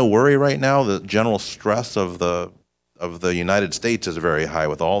 I kind of worry right now the general stress of the United States is very high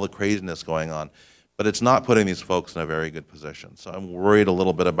with all the craziness going on, but it's not putting these folks in a very good position. So I'm worried a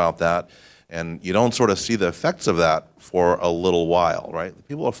little bit about that. And you don't sort of see the effects of that for a little while, right?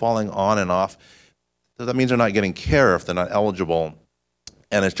 People are falling on and off. So that means they're not getting care if they're not eligible.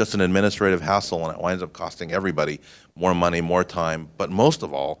 And it's just an administrative hassle, and it winds up costing everybody more money, more time, but most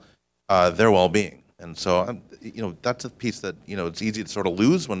of all, their well-being. And so, that's a piece that, it's easy to sort of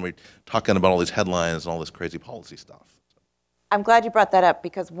lose when we're talking about all these headlines and all this crazy policy stuff. I'm glad you brought that up,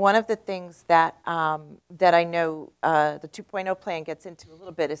 because one of the things that that I know the 2.0 plan gets into a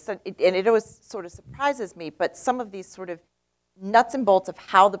little bit is, and it always sort of surprises me, but some of these sort of nuts and bolts of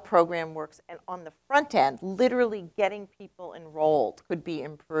how the program works, and on the front end, literally getting people enrolled could be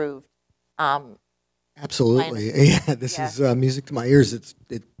improved. Absolutely. Yeah, this is music to my ears. It's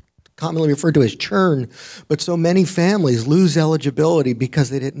commonly referred to as churn, but so many families lose eligibility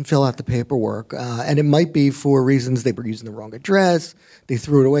because they didn't fill out the paperwork. And it might be for reasons they were using the wrong address, they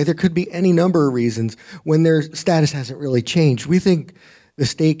threw it away. There could be any number of reasons when their status hasn't really changed. We think the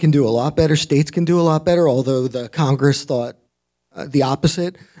state can do a lot better, states can do a lot better, although the Congress thought the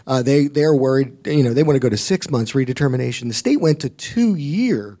opposite. They're worried, they want to go to 6 months redetermination. The state went to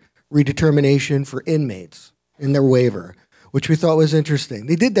 2-year redetermination for inmates in their waiver, which we thought was interesting.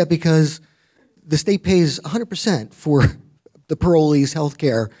 They did that because the state pays 100% for the parolees' health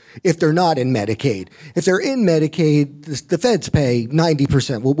care if they're not in Medicaid. If they're in Medicaid, the feds pay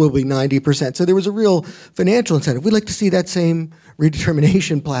 90%, will be 90%. So there was a real financial incentive. We'd like to see that same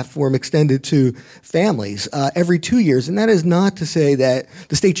redetermination platform extended to families every 2 years. And that is not to say that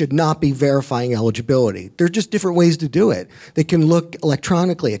the state should not be verifying eligibility. There are just different ways to do it. They can look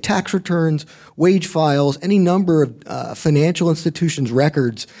electronically at tax returns, wage files, any number of financial institutions'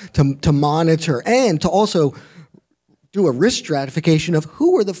 records to monitor and to also do a risk stratification of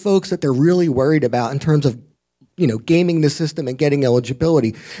who are the folks that they're really worried about in terms of, gaming the system and getting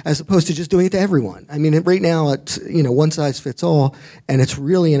eligibility, as opposed to just doing it to everyone. I mean, right now it's, one size fits all, and it's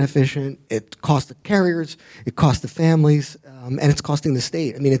really inefficient. It costs the carriers, it costs the families, and it's costing the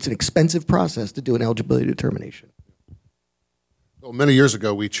state. I mean, it's an expensive process to do an eligibility determination. Well, many years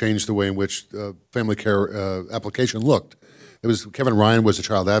ago, we changed the way in which family care application looked. It was Kevin Ryan was a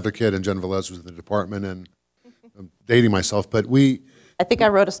child advocate, and Jen Velez was in the department, and I'm dating myself, but I think I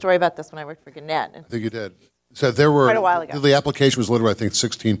wrote a story about this when I worked for Gannett. I think you did. So there were, Quite a while ago. The application was literally, I think,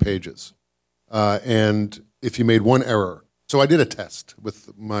 16 pages. And if you made one error, so I did a test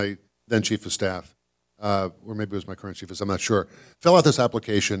with my then chief of staff, or maybe it was my current chief of staff, I'm not sure, fill out this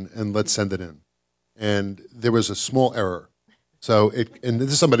application and let's send it in. And there was a small error. So and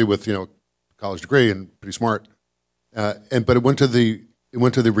this is somebody with, college degree and pretty smart, but it went to the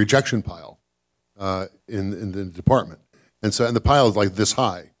rejection pile in the department. And the pile is like this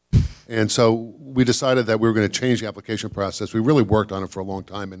high. And so we decided that we were going to change the application process. We really worked on it for a long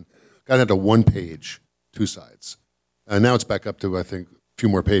time and got it to 1 page, 2 sides. And now it's back up to, I think, a few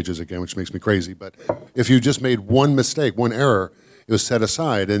more pages again, which makes me crazy. But if you just made one mistake, one error, it was set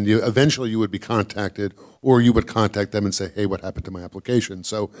aside, and eventually you would be contacted, or you would contact them and say, hey, what happened to my application?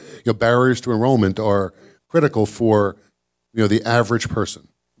 So barriers to enrollment are critical for the average person.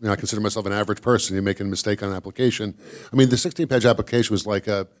 I consider myself an average person. You're making a mistake on an application. I mean, the 16-page application was like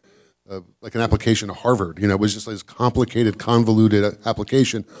an application to Harvard. It was just like this complicated, convoluted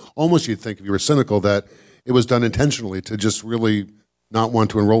application. Almost you'd think, if you were cynical, that it was done intentionally to just really not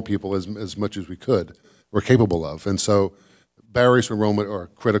want to enroll people as much as we could or capable of. And so barriers to enrollment are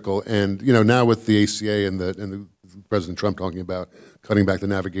critical. And now with the ACA and the President Trump talking about cutting back the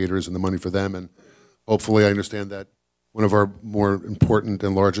navigators and the money for them, and hopefully I understand that one of our more important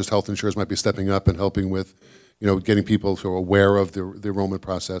and largest health insurers might be stepping up and helping with getting people who are aware of the enrollment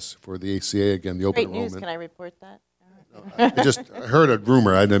process for the ACA, again, the open Great news. enrollment. Can I report that? I heard a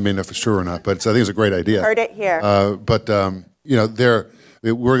rumor. I didn't know for sure or not, but I think it's a great idea. Heard it here. We're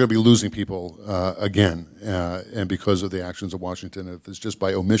going to be losing people again, and because of the actions of Washington, if it's just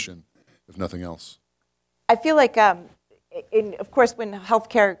by omission, if nothing else. I feel like, of course, when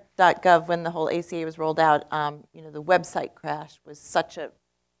healthcare.gov, when the whole ACA was rolled out, the website crash was such a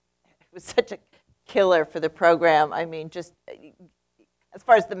killer for the program. I mean, just as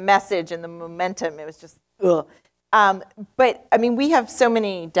far as the message and the momentum, it was just ugh. But I mean, we have so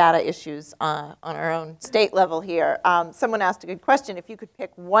many data issues on our own state level here. Someone asked a good question. If you could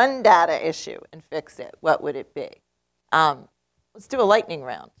pick one data issue and fix it, what would it be? Let's do a lightning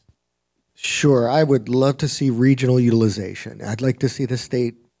round. Sure. I would love to see regional utilization. I'd like to see the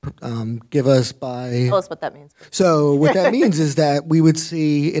state give us by... Tell us what that means. So what that means is that we would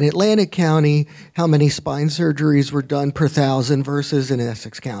see in Atlantic County how many spine surgeries were done per 1,000 versus in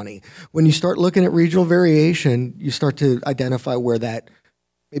Essex County. When you start looking at regional variation, you start to identify where that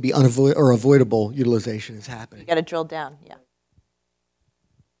maybe avoidable utilization is happening. You got to drill down, yeah.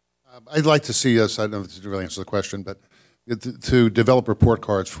 I'd like to see us, I don't know if this really answers the question, but to develop report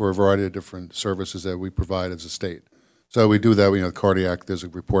cards for a variety of different services that we provide as a state. So we do that, cardiac, there's a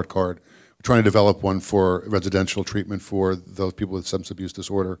report card. We're trying to develop one for residential treatment for those people with substance abuse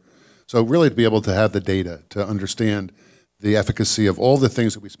disorder. So really to be able to have the data, to understand the efficacy of all the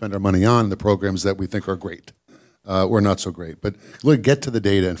things that we spend our money on, the programs that we think are great or not so great. But really get to the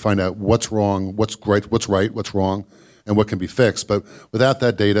data and find out what's wrong, what's right, what's wrong, and what can be fixed. But without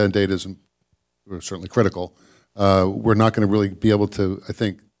that data, and data is certainly critical, we're not going to really be able to, I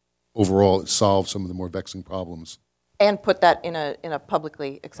think, overall solve some of the more vexing problems. And put that in a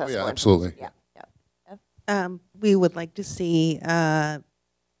publicly accessible. Oh, yeah, absolutely. Yeah. We would like to see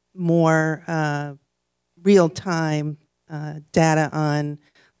more real-time data on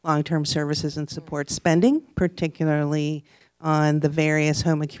long-term services and support spending, particularly on the various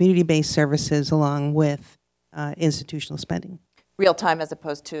home and community-based services along with institutional spending. Real time as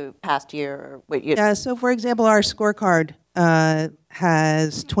opposed to past year or what you... So, for example, our scorecard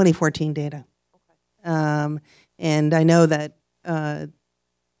has 2014 data. And I know that the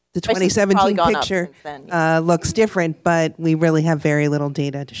 2017 picture looks different, but we really have very little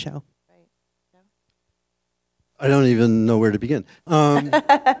data to show. I don't even know where to begin.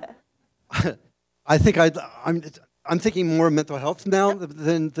 I think I'm thinking more mental health now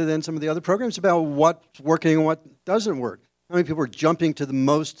than some of the other programs about what's working and what doesn't work. How many people are jumping to the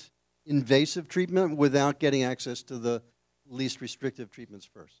most invasive treatment without getting access to the least restrictive treatments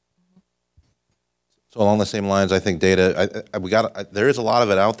first? So along the same lines, I think data, there is a lot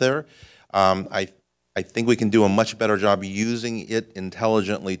of it out there. I think we can do a much better job using it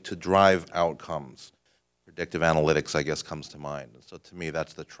intelligently to drive outcomes, predictive analytics, I guess, comes to mind. So to me,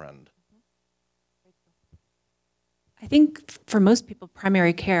 that's the trend. I think for most people,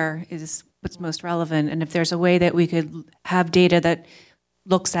 primary care is what's most relevant. And if there's a way that we could have data that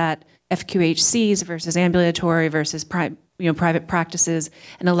looks at FQHCs versus ambulatory versus private practices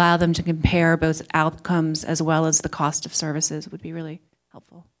and allow them to compare both outcomes as well as the cost of services would be really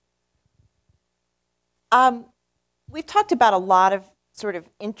helpful. We've talked about a lot of sort of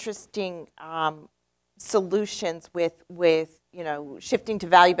interesting solutions with shifting to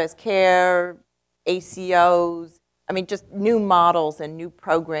value-based care, ACOs, just new models and new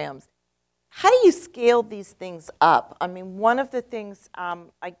programs. How do you scale these things up? One of the things,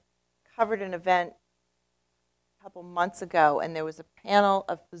 I covered an event a couple months ago, and there was a panel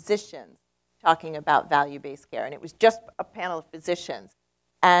of physicians talking about value-based care, and it was just a panel of physicians,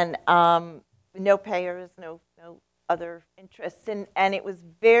 and no payers, no other interests, and it was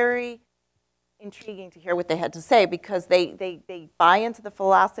very intriguing to hear what they had to say, because they buy into the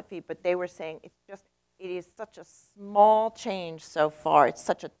philosophy, but they were saying it is such a small change so far. It's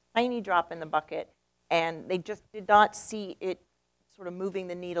such a tiny drop in the bucket, and they just did not see it sort of moving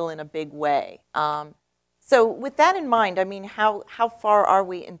the needle in a big way. So with that in mind, how far are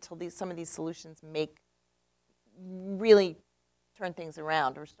we until some of these solutions really turn things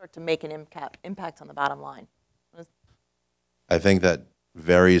around or start to make an impact on the bottom line? I think that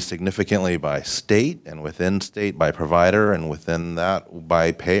varies significantly by state, and within state by provider, and within that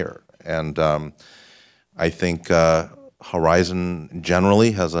by payer. And I think Horizon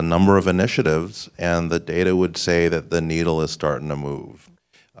generally has a number of initiatives, and the data would say that the needle is starting to move,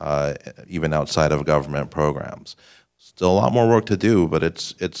 even outside of government programs. Still a lot more work to do, but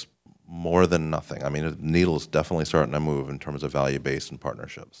it's more than nothing. The needle is definitely starting to move in terms of value-based and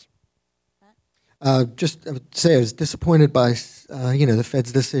partnerships. I would say I was disappointed by, the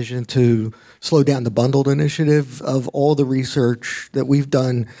Fed's decision to slow down the bundled initiative. Of all the research that we've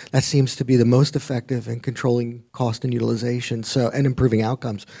done, that seems to be the most effective in controlling cost and utilization, and improving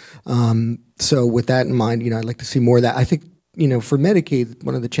outcomes. So with that in mind, I'd like to see more of that. I think, for Medicaid,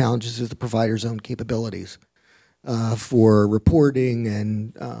 one of the challenges is the provider's own capabilities. For reporting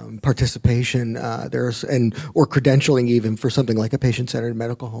and participation, or credentialing, even for something like a patient-centered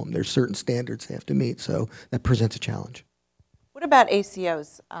medical home. There's certain standards they have to meet, so that presents a challenge. What about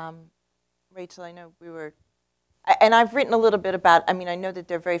ACOs? Rachel, I know and I've written a little bit about, I know that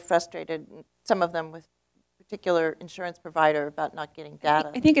they're very frustrated, some of them with particular insurance provider, about not getting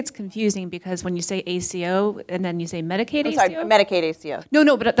data. I think it's confusing because when you say ACO and then you say Medicaid ACO. Sorry, Medicaid ACO.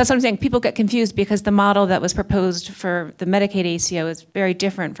 No, but that's what I'm saying. People get confused because the model that was proposed for the Medicaid ACO is very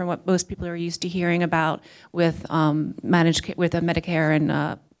different from what most people are used to hearing about with with a Medicare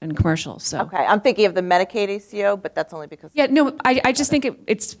and commercial. So. Okay, I'm thinking of the Medicaid ACO, but that's only because. Yeah, no, I just think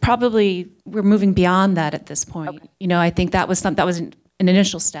it's probably we're moving beyond that at this point. Okay. I think that was an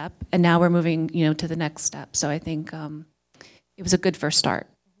initial step, and now we're moving, to the next step. So I think it was a good first start.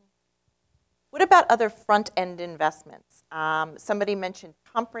 What about other front-end investments? Somebody mentioned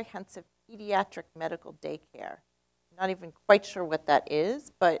comprehensive pediatric medical daycare. I'm not even quite sure what that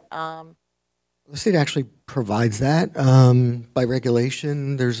is, but... The state actually provides that by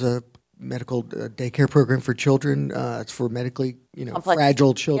regulation. There's a medical daycare program for children. It's for medically, complex,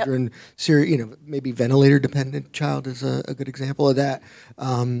 fragile children. Yep. Maybe ventilator-dependent child is a good example of that.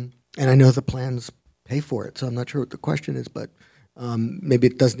 And I know the plans pay for it, so I'm not sure what the question is, but maybe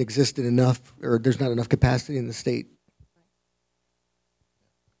it doesn't exist in enough, or there's not enough capacity in the state.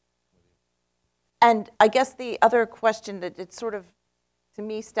 And I guess the other question that it sort of, to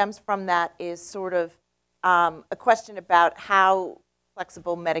me, stems from that is sort of a question about how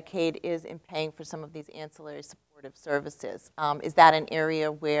flexible Medicaid is in paying for some of these ancillary supportive services. Is that an area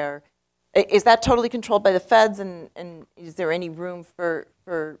where, is that totally controlled by the feds, and is there any room for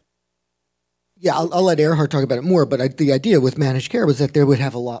Yeah, I'll let Erhard talk about it more, but the idea with managed care was that they would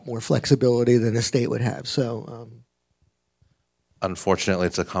have a lot more flexibility than the state would have, so... Unfortunately,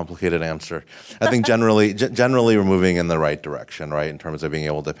 it's a complicated answer. I think generally we're moving in the right direction, right, in terms of being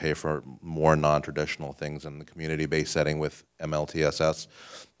able to pay for more non-traditional things in the community-based setting with MLTSS.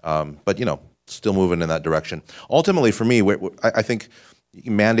 But, still moving in that direction. Ultimately, for me, I think you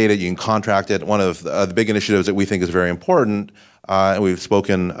can mandate it, you can contract it. One of the big initiatives that we think is very important, and we've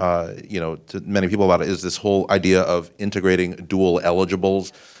spoken, to many people about it, is this whole idea of integrating dual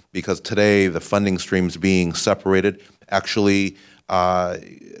eligibles, because today the funding streams being separated actually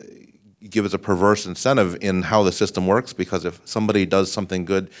give us a perverse incentive in how the system works, because if somebody does something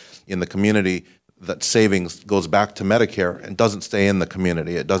good in the community, that savings goes back to Medicare and doesn't stay in the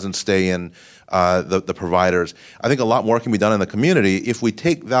community. It doesn't stay in the providers. I think a lot more can be done in the community if we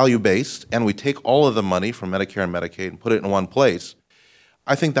take value-based and we take all of the money from Medicare and Medicaid and put it in one place.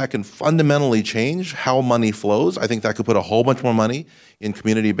 I think that can fundamentally change how money flows. I think that could put a whole bunch more money in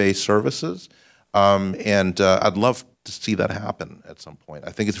community-based services. And I'd love to see that happen at some point.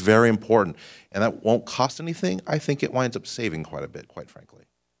 I think it's very important. And that won't cost anything. I think it winds up saving quite a bit, quite frankly.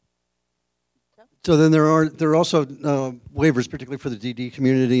 So then there are also waivers, particularly for the DD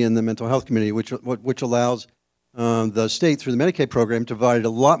community and the mental health community, which allows the state through the Medicaid program to provide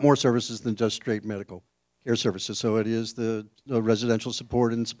a lot more services than just straight medical care services. So it is the residential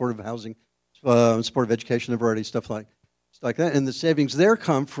support and supportive housing, supportive education, a variety of stuff like that. And the savings there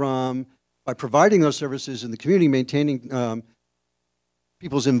come from by providing those services in the community, maintaining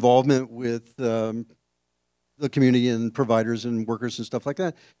people's involvement with the community and providers and workers and stuff like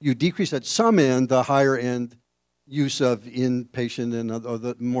that. You decrease at some end the higher end use of inpatient and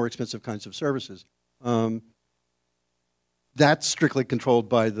other more expensive kinds of services. That's strictly controlled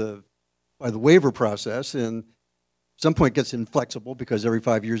by the waiver process, and at some point gets inflexible because every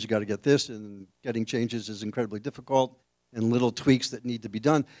 5 years you got to get this, and getting changes is incredibly difficult, and little tweaks that need to be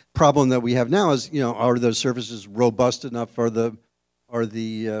done. Problem that we have now is, are those services robust enough? Are the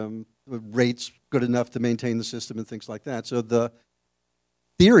rates good enough to maintain the system and things like that? So the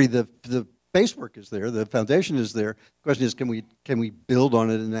theory, the base work is there, the foundation is there. The question is, can we build on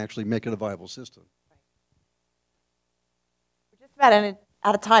it and actually make it a viable system? We're just about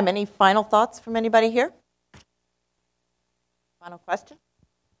out of time. Any final thoughts from anybody here? Final question?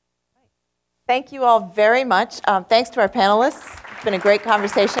 Thank you all very much. Thanks to our panelists. It's been a great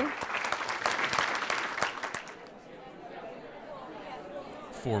conversation.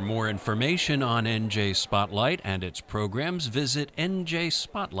 For more information on NJ Spotlight and its programs, visit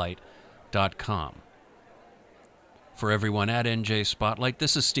njspotlight.com. For everyone at NJ Spotlight,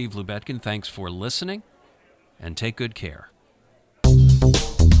 this is Steve Lubetkin. Thanks for listening, and take good care.